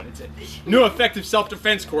try that one. It's a new effective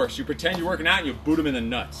self-defense course. You pretend you're working out and you boot him in the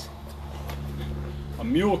nuts. A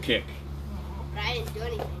mule kick. But I didn't do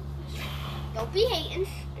anything. Don't be hating.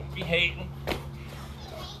 Don't be hating.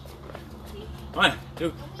 1,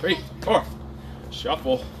 2, 3, 4.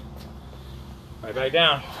 Shuffle. Right back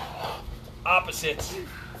down. Opposites.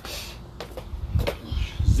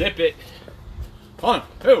 Zip it. 1,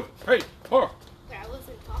 2, 3, 4. But I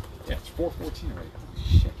wasn't talking. Yeah, it's 4:14 already.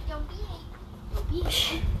 Holy shit. Don't be hating. Don't be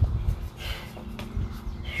hating.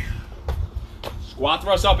 Squat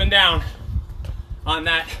thrust up and down on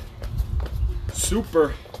that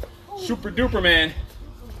super duper man.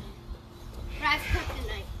 Rise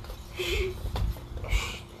kryptonite.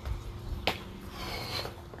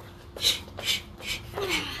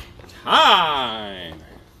 Time.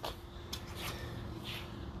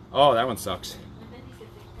 Oh, that one sucks.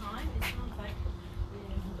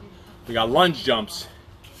 We got lunge jumps.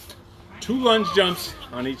 2 lunge jumps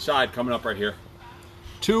on each side coming up right here.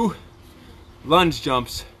 2 lunge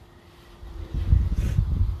jumps.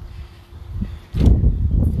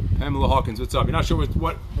 Pamela Hawkins, what's up? You're not sure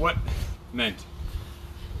what meant.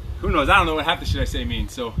 Who knows? I don't know what half the shit I say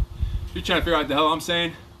means. So if you're trying to figure out what the hell I'm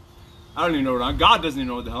saying, I don't even know what God doesn't even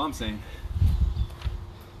know what the hell I'm saying.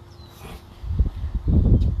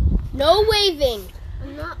 No waving.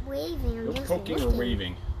 I'm not waving. I'm No just poking or looking.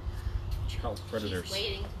 waving. Child predators. She's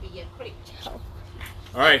waiting to be a creep. All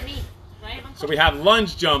right. Me, right? So we have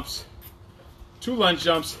lunge jumps. 2 lunge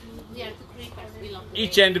jumps We are two creepers. We love to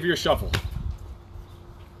each wait. end of your shuffle.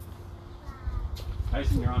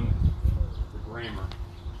 Tyson, you're on the grammar.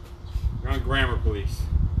 You're on grammar police.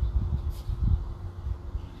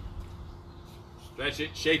 Stretch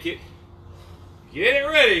it, shake it, get it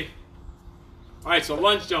ready. All right, so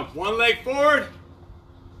lunge jump. 1 leg forward.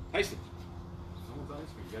 Tyson, someone's on this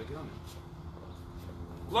screen. You gotta get on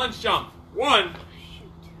there. Lunge jump. 1,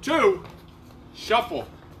 2, shuffle.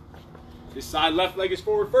 This side left leg is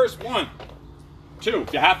forward first. 1, 2.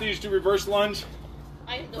 If you have to, use the reverse lunge,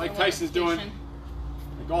 I'm doing like a Tyson's doing. station.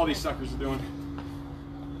 Like all these suckers are doing.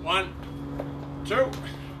 1, 2,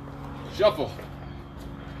 shuffle.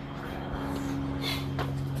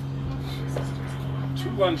 2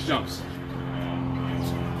 lunge jumps.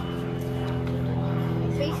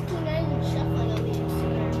 Basically not even shuffling on the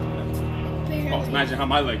Instagram. Oh, imagine how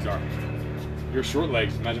my legs are. You're short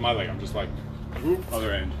legs. Imagine my leg. I'm just like, whoop,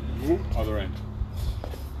 other end, whoop, other end.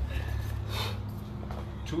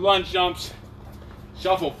 2 lunge jumps.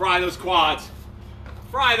 Shuffle. Fry those quads.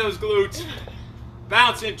 Fry those glutes.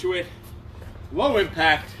 Bounce into it. Low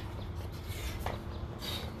impact.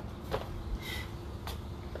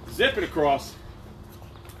 Zip it across.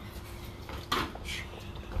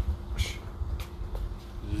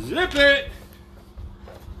 Zip it.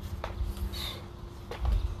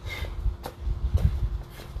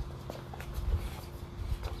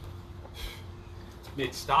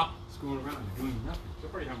 Mid stop screwing around and doing nothing. So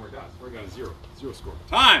far you haven't worked out. So far you got a 0. 0 score.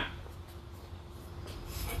 Time.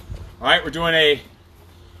 All right, we're doing a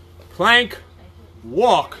plank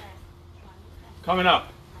walk coming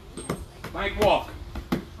up. Plank walk.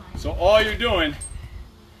 So all you're doing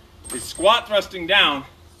is squat thrusting down.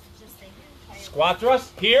 Squat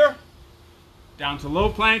thrust here, down to low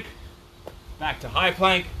plank, back to high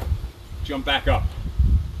plank, jump back up.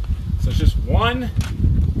 So it's just one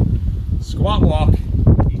squat walk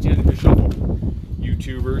each end of the shuffle.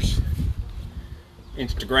 YouTubers,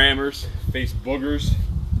 Instagrammers, Facebookers.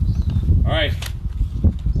 All right,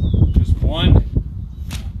 just one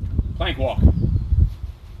plank walk.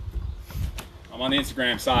 I'm on the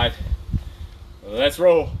Instagram side. Let's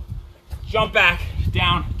roll. Jump back,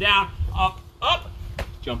 down, down, up, up.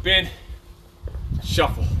 Jump in,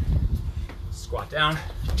 shuffle. Squat down,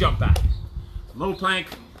 jump back. Low plank,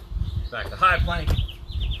 back to high plank,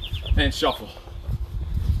 and shuffle.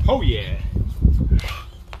 Oh yeah.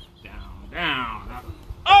 Down, down,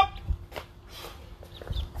 up.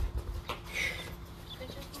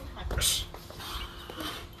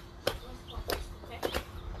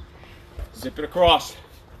 Zip it across.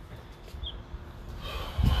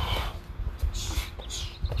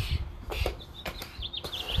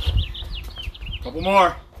 Couple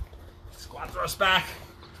more. Squat thrust back.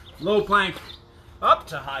 Low plank. Up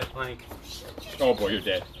to high plank. Oh boy, you're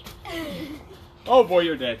dead. Oh boy,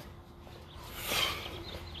 you're dead.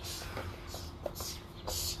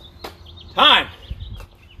 Time.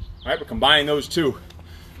 All right, we're combining those two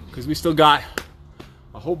because we still got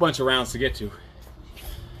a whole bunch of rounds to get to.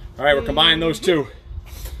 All right, we're combining those two.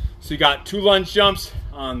 So you got 2 lunge jumps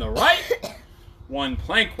on the right, 1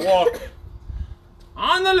 plank walk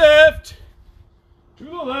on the left, to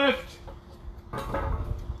the left. High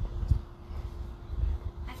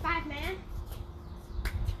five, man.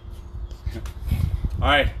 All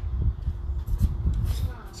right.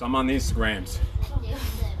 So I'm on the Instagrams.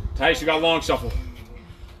 Tice, you got long shuffle.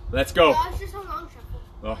 Let's go. Oh, it's just a long shuffle.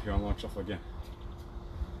 Oh, you're on long shuffle again.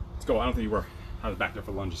 Let's go. I don't think you were. I was back there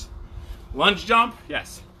for lunges. Lunge jump,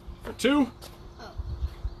 yes. For 2. Oh.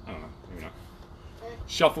 I don't know. Maybe not.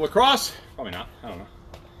 Shuffle across. Probably not. I don't know.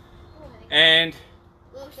 And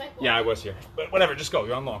Looks like yeah, I was here. But whatever, just go.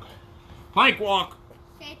 You're on long. Plank walk.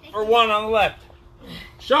 Okay, thank Or you. 1 on the left.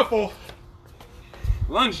 Shuffle.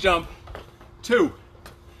 Lunge jump. 2.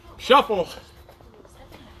 Shuffle.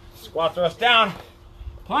 Squat thrust down.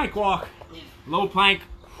 Plank walk. Low plank.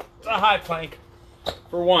 To high plank.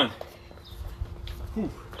 For 1. Whew.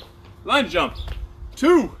 Lunge jump.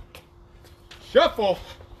 2. Shuffle.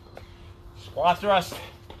 Squat thrust.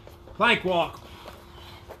 Plank walk.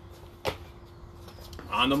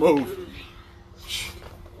 On the move.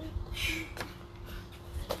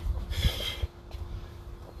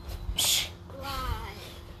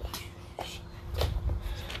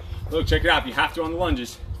 Look, check it out. If you have to on the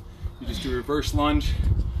lunges, you just do a reverse lunge,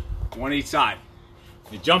 1 each side.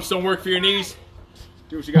 If your jumps don't work for your knees,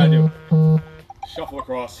 do what you gotta do. Shuffle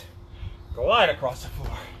across, glide across the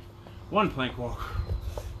floor. 1 plank walk.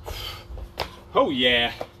 Oh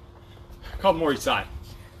yeah. A couple more each side.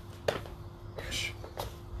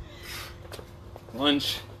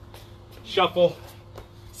 Lunge, shuffle,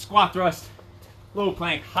 squat thrust, low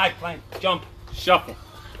plank, high plank, jump, shuffle.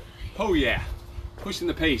 Oh yeah. Pushing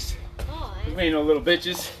the pace. Oh, You ain't no little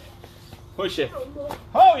bitches. Push it.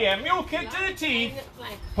 Oh yeah, mule kick to the teeth.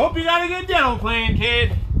 Hope you got a good dental plan,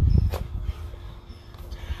 kid.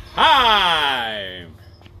 Time.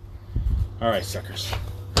 All right, suckers.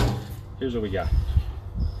 Here's what we got.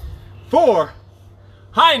 4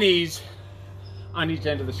 high knees on each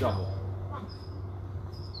end of the shuffle.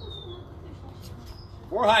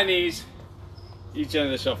 4 high knees, each end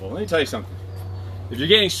of the shuffle. Let me tell you something. If you're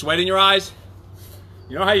getting sweat in your eyes,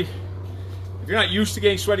 you know how if you're not used to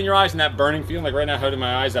getting sweat in your eyes and that burning feeling, like right now, out of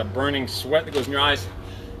my eyes, that burning sweat that goes in your eyes,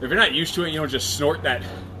 if you're not used to it, you don't just snort that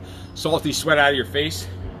salty sweat out of your face,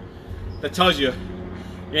 that tells you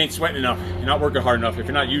you ain't sweating enough. You're not working hard enough if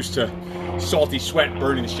you're not used to salty sweat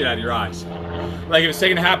burning the shit out of your eyes. Like if it's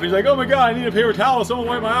taking to happen, you're like, oh my God, I need a paper towel, someone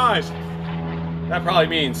wipe my eyes. That probably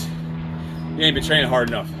means you ain't been training hard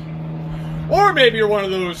enough. Or maybe you're one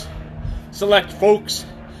of those select folks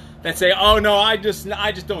that say, oh no, I just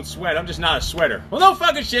don't sweat. I'm just not a sweater. Well, no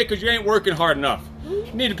fucking shit, because you ain't working hard enough. You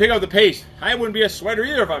need to pick up the pace. I wouldn't be a sweater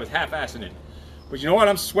either if I was half-assing it. But you know what?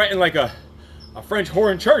 I'm sweating like a French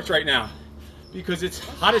whore in church right now because it's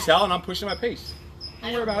hot as hell and I'm pushing my pace.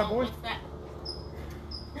 Don't worry about it, boys. What's that?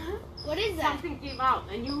 what is that? Something came out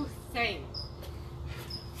and you sang.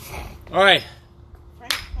 All right.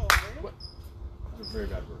 French horn. That's a very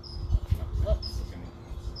bad word. Whoops.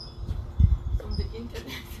 From the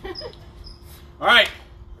internet. All right.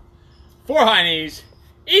 4 high knees,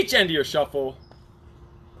 each end of your shuffle.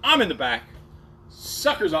 I'm in the back.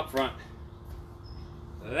 Suckers up front.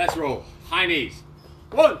 Let's roll. High knees.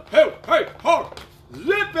 1, 2, 3, 4.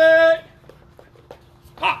 Zip it.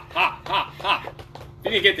 Ha, ha, ha, ha. If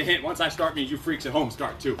you didn't get the hint, once I start means you freaks at home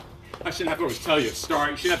start too. I shouldn't have to always tell you to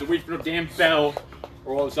start. You shouldn't have to wait for the damn bell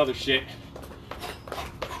or all this other shit.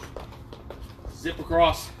 Zip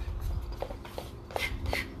across.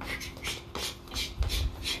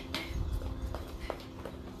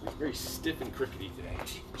 It's very stiff and crickety today.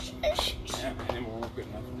 Yeah, and we're good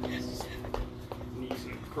enough. Knees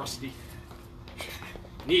are crusty.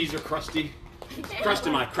 Knees are crusty. Crust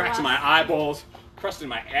in my cracks in my eyeballs. Crust in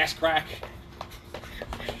my ass crack.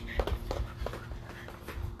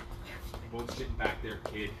 Both sitting back there,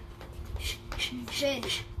 kid. Zip.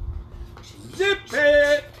 Zip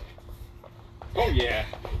it! Oh yeah.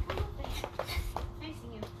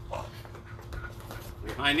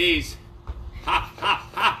 High knees. Hop, hop,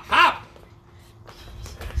 hop, hop.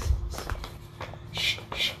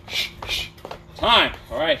 Time.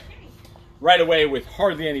 All right. Right away with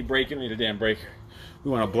hardly any break. You don't need a damn break.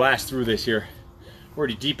 We want to blast through this here. We're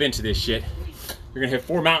already deep into this shit. You're gonna hit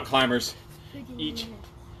 4 mountain climbers each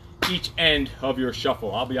end of your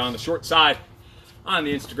shuffle. I'll be on the short side on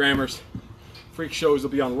the Instagrammers. Freak shows will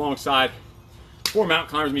be on the long side. 4 mountain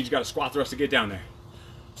climbers means you got to squat thrust to get down there.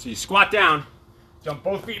 So you squat down, jump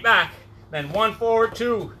both feet back, then 1 forward,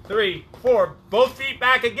 2, 3, 4, both feet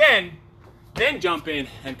back again, then jump in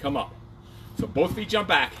and come up. So both feet jump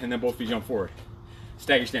back and then both feet jump forward.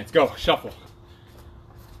 Stagger stance. Go. Shuffle.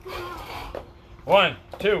 1,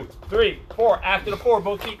 2, 3, 4. After the 4,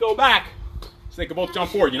 both feet go back. So they can both jump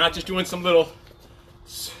forward. You're not just doing some little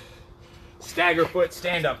stagger foot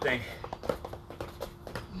stand up thing.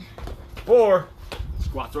 4.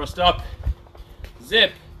 Squat thrust up.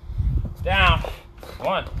 Zip. Down.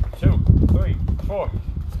 1, 2, 3, 4.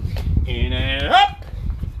 In and up.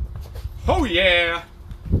 Oh yeah.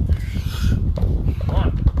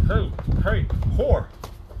 1, 2, 3, 4.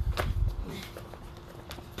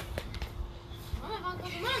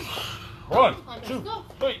 One, 2,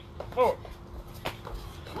 3, 4.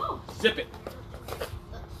 Zip it.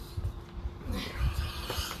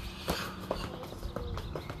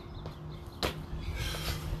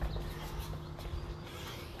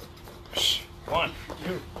 One,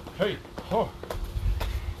 2, 3, 4.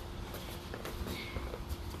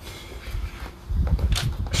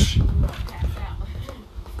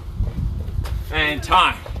 And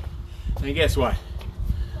time. And guess what?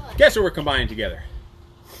 Guess what we're combining together?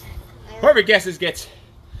 Whoever guesses gets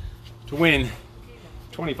to win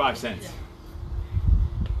 25 cents.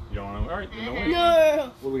 You don't want to? All right. You know what?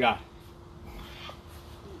 No. What do we got?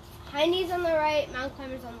 High knees on the right, mountain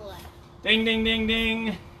climbers on the left. Ding, ding, ding,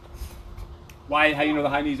 ding. Why? How do you know the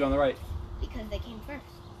high knees are on the right? Because they came first.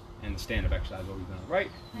 And the stand-up exercise always been on the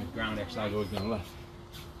right. And the ground exercise always been on the left.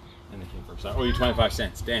 And they came first. I owe you 25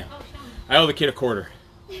 cents. Damn. I owe the kid a quarter.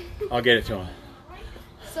 I'll get it to him.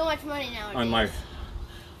 So much money now. On my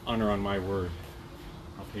honor, on my word.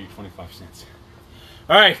 I'll pay you 25 cents.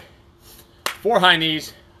 All right. 4 high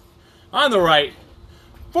knees on the right.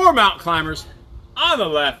 4 mountain climbers on the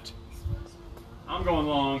left. I'm going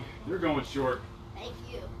long. You're going short. Thank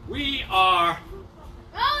you. We are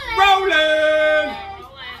Rolling. rolling.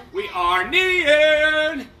 We are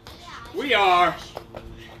kneeing. We are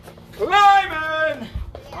climbing.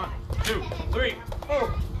 1, 2, 3,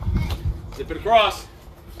 4. Zip it across.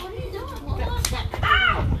 What are you doing?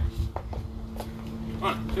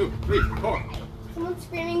 1, 2, 3, 4. Someone's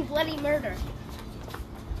screaming bloody murder.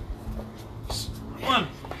 1,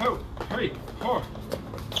 2, 3, 4.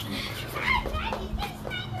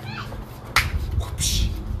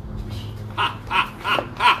 Ha, ha, ha,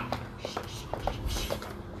 ha.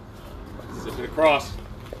 Zip it across.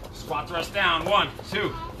 Squat thrust down. 1,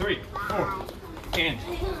 2, 3, 4. In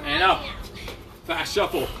and up. Fast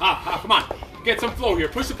shuffle. Hop, hop. Come on. Get some flow here.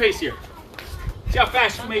 Push the pace here. See how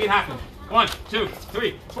fast you can make it happen. 1, 2,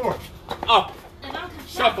 3, 4. Up.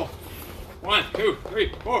 Shuffle. 1, 2,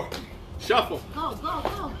 3, 4. Shuffle. Go, go,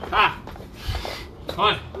 go. Ha. Come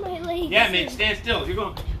on. My legs. Yeah, man, stand still. You're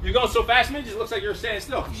going so fast, man, it just looks like you're standing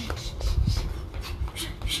still.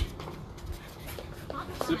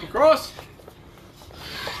 Slip across.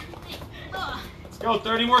 Let's go,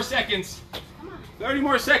 30 more seconds. 30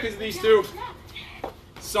 more seconds of these two.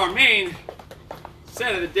 This is our main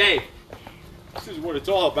set of the day. This is what it's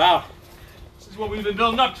all about. This is what we've been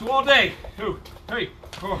building up to all day. 2, 3,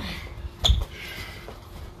 4.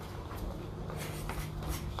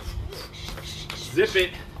 Zip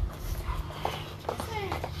it.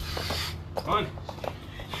 Come on.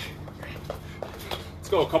 Let's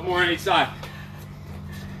go, a couple more on each side.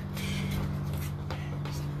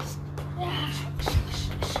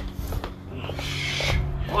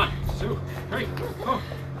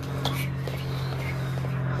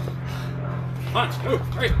 bounce. 2,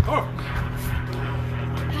 3, 4.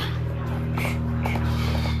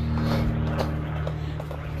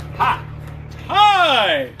 Ha!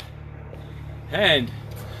 Hi! And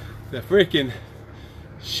the freaking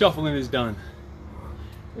shuffling is done.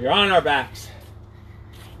 We're on our backs.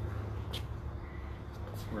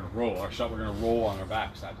 We're gonna roll our shot. We're gonna roll on our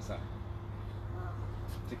backs side to side.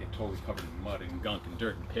 To get totally covered in mud and gunk and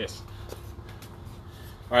dirt and piss.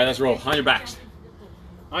 All right, let's roll. On your backs.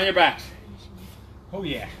 On your backs. Oh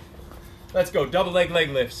yeah. Let's go. Double leg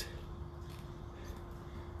lifts.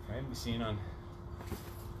 All right, be seen on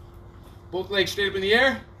both legs straight up in the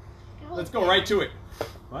air. Let's go right to it.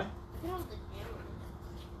 What?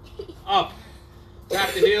 Up.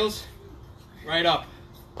 Tap the heels. Right up.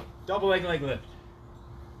 Double leg lift.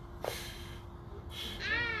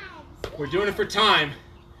 We're doing it for time.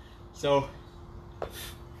 So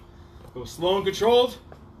go slow and controlled.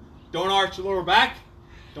 Don't arch your lower back.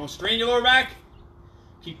 Don't strain your lower back.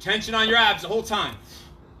 Keep tension on your abs the whole time.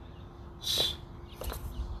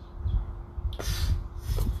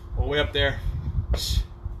 All the way up there. Let's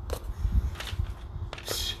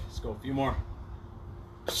go a few more.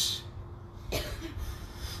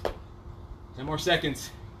 10 more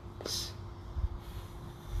seconds.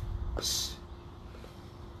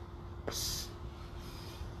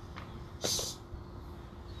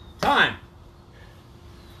 Time.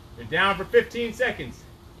 You're down for 15 seconds.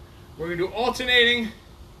 We're going to do alternating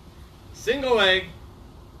single leg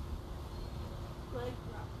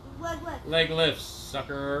leg lifts,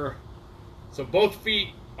 sucker. So both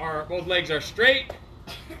legs are straight,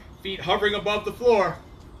 feet hovering above the floor.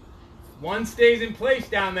 One stays in place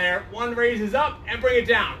down there, one raises up and bring it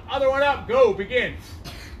down. Other one up, go, begin.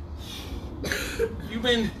 You've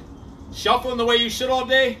been shuffling the way you should all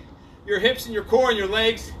day. Your hips and your core and your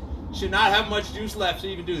legs should not have much juice left so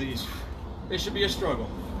you can do these. They should be a struggle.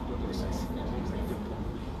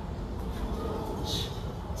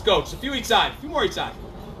 Let's go, just a few each side, a few more each side.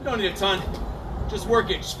 We don't need a ton, just work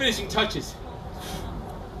it, just finishing touches.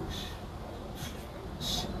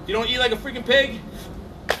 If you don't eat like a freaking pig,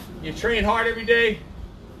 you train hard every day,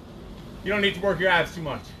 you don't need to work your abs too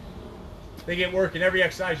much. They get work in every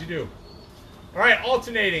exercise you do. All right,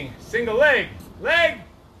 alternating, single leg, left.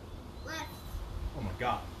 Oh my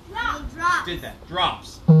God. Drop. Did that,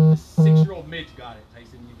 drops. The 6-year-old Mitch got it,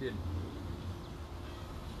 Tyson, you didn't.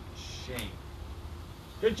 Shame.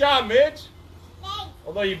 Good job, Mitch. Thanks.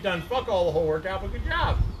 Although you've done fuck all the whole workout, but good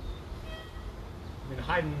job. I've been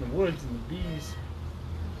hiding in the woods and the bees.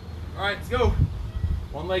 All right, let's go.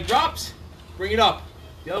 One leg drops, bring it up.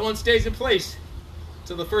 The other one stays in place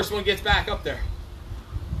until the first one gets back up there.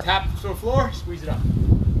 Tap the floor, squeeze it up.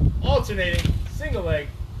 Alternating, single leg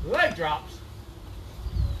drops.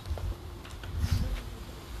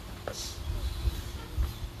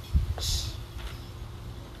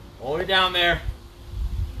 All the way down there.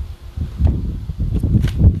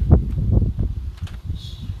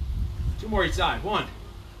 Two more each side. One.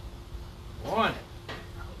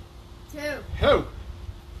 2. Ho.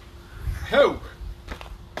 Ho.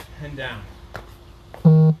 And down.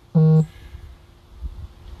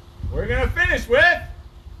 We're going to finish with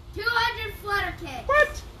 200 flutter kicks.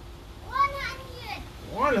 what?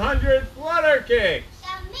 100. 100 flutter kicks. So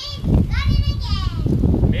Mitch got it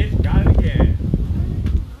again. Mitch got it again.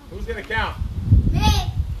 Who's going to count? Mitch.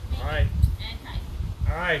 All right.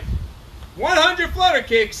 All right. 100 flutter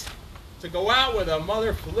kicks to go out with a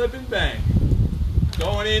mother flipping bang.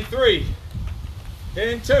 Going in 3,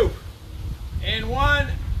 in 2, in 1,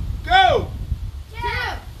 go! 2,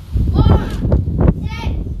 4, 6,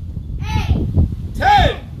 8,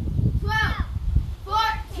 10, 12,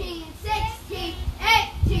 14, 16,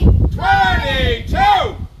 18, 22,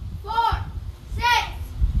 4, 6,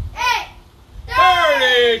 8,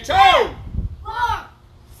 32, 4,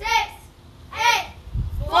 6, 8,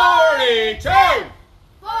 42,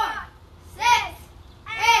 4, 6,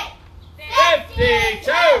 8,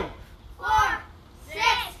 52, 4, 6,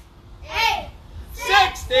 8,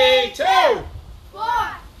 62, 4,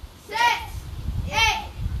 6, 8,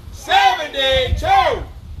 72,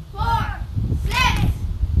 4, 6,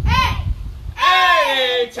 8,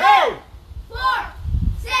 82, 4,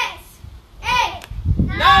 6, 8,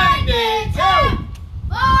 92,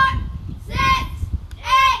 4, 6,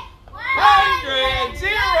 8, 100,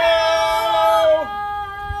 0.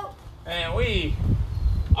 And we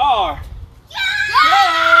are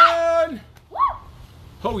done.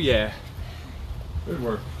 Oh yeah. Good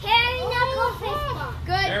work. Hairy knuckle fist bump.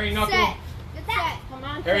 Good. Hairy knuckle. Set. Good set. Come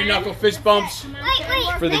on. Hairy knuckle fist bumps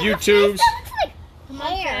Wait. for the YouTubes. Come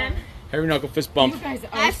on, Sam. Hairy knuckle fist bump You guys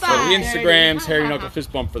for are the so Instagrams. Hairy knuckle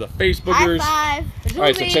fist bump for the Facebookers. High five. All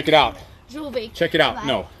right, so check it out. Juvie. Check it out.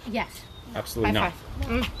 No, Yes. absolutely High not.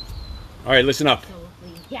 five. All right, listen up.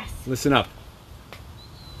 Absolutely. Yes. Listen up.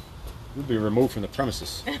 You'll be removed from the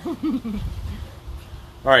premises.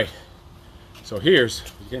 All right. So here's,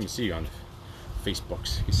 you can't even see on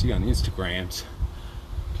Facebooks. You can see on the Instagrams.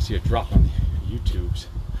 You can see a drop on the YouTubes.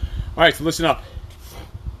 All right, so listen up.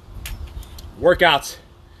 Workouts.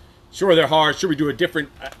 Sure, they're hard. Sure, we do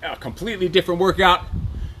a completely different workout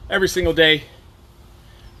every single day.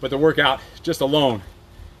 But the workout just alone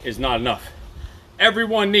is not enough.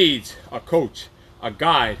 Everyone needs a coach, a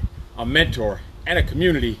guide, a mentor, and a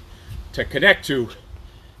community to connect to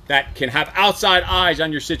that can have outside eyes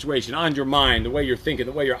on your situation, on your mind, the way you're thinking,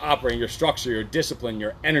 the way you're operating, your structure, your discipline,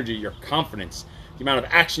 your energy, your confidence, the amount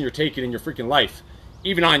of action you're taking in your freaking life,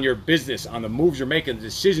 even on your business, on the moves you're making, the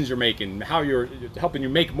decisions you're making, how you're helping you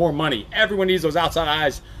make more money. Everyone needs those outside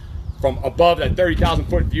eyes from above that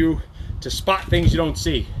 30,000-foot view to spot things you don't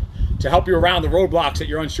see, to help you around the roadblocks that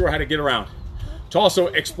you're unsure how to get around, to also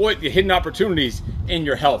exploit the hidden opportunities in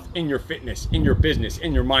your health, in your fitness, in your business,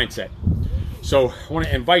 in your mindset. So I want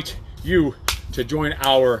to invite you to join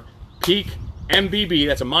our Peak MBB,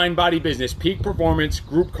 that's a mind, body, business, Peak Performance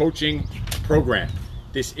Group Coaching Program.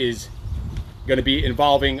 This is going to be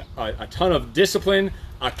involving a ton of discipline,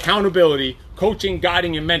 accountability, coaching,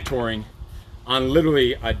 guiding, and mentoring on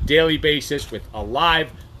literally a daily basis with a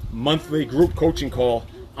live monthly group coaching call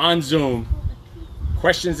on Zoom,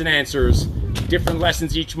 questions and answers, different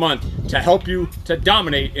lessons each month to help you to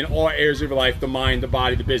dominate in all areas of your life, the mind, the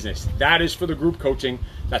body, the business. That is for the group coaching.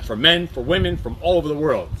 That's for men, for women, from all over the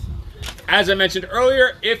world. As I mentioned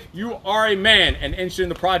earlier, if you are a man and interested in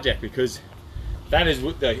the project, because that is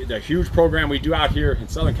the huge program we do out here in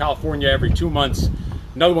Southern California every 2 months.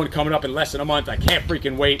 Another one coming up in less than a month. I can't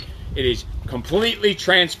freaking wait. It is completely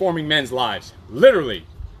transforming men's lives. Literally,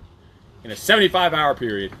 in a 75-hour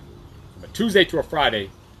period, from a Tuesday to a Friday,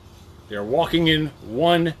 they're walking in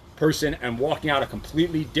one person and walking out a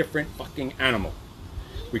completely different fucking animal.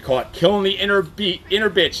 We call it killing the inner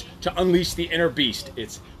bitch to unleash the inner beast.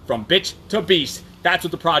 It's from bitch to beast. That's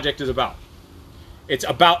what the project is about. It's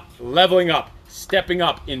about leveling up, stepping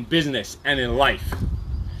up in business and in life,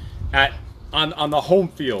 on the home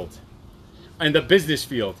field, and the business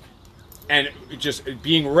field, and just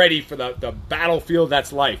being ready for the battlefield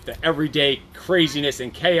that's life, the everyday craziness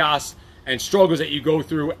and chaos and struggles that you go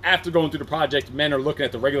through after going through the project. Men are looking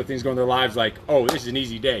at the regular things going in their lives like, oh, this is an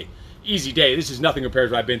easy day. Easy day. This is nothing compared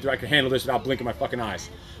to what I've been through. I can handle this without blinking my fucking eyes.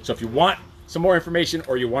 So if you want some more information,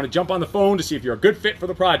 or you want to jump on the phone to see if you're a good fit for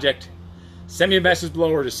the project, send me a message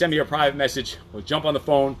below, or just send me a private message. We'll jump on the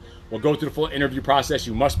phone. We'll go through the full interview process.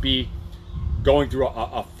 You must be going through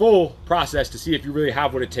a full process to see if you really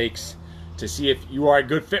have what it takes, to see if you are a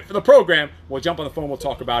good fit for the program. We'll jump on the phone. We'll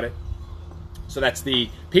talk about it. So that's the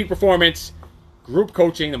Peak Performance Group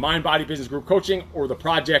Coaching, the Mind, Body, Business Group Coaching, or the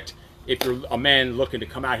project if you're a man looking to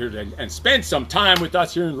come out here and spend some time with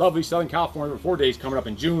us here in lovely Southern California. 4 days coming up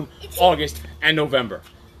in June, August, and November.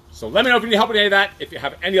 So let me know if you need help with any of that. If you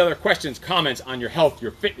have any other questions, comments on your health,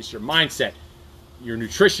 your fitness, your mindset, your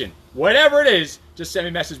nutrition, whatever it is, just send me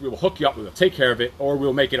a message. We will hook you up. We will take care of it, or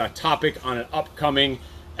we'll make it a topic on an upcoming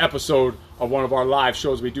episode of one of our live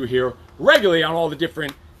shows we do here regularly on all the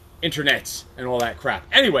different internets and all that crap.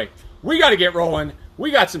 Anyway, we got to get rolling. We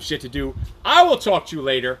got some shit to do. I will talk to you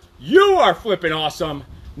later. You are flipping awesome.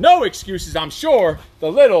 No excuses. I'm sure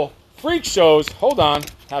the little freak shows, hold on,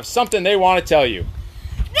 have something they want to tell you.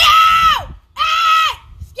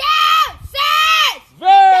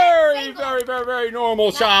 Very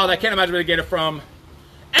normal child. I can't imagine where they get it from.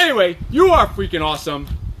 Anyway, you are freaking awesome.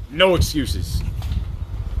 No excuses.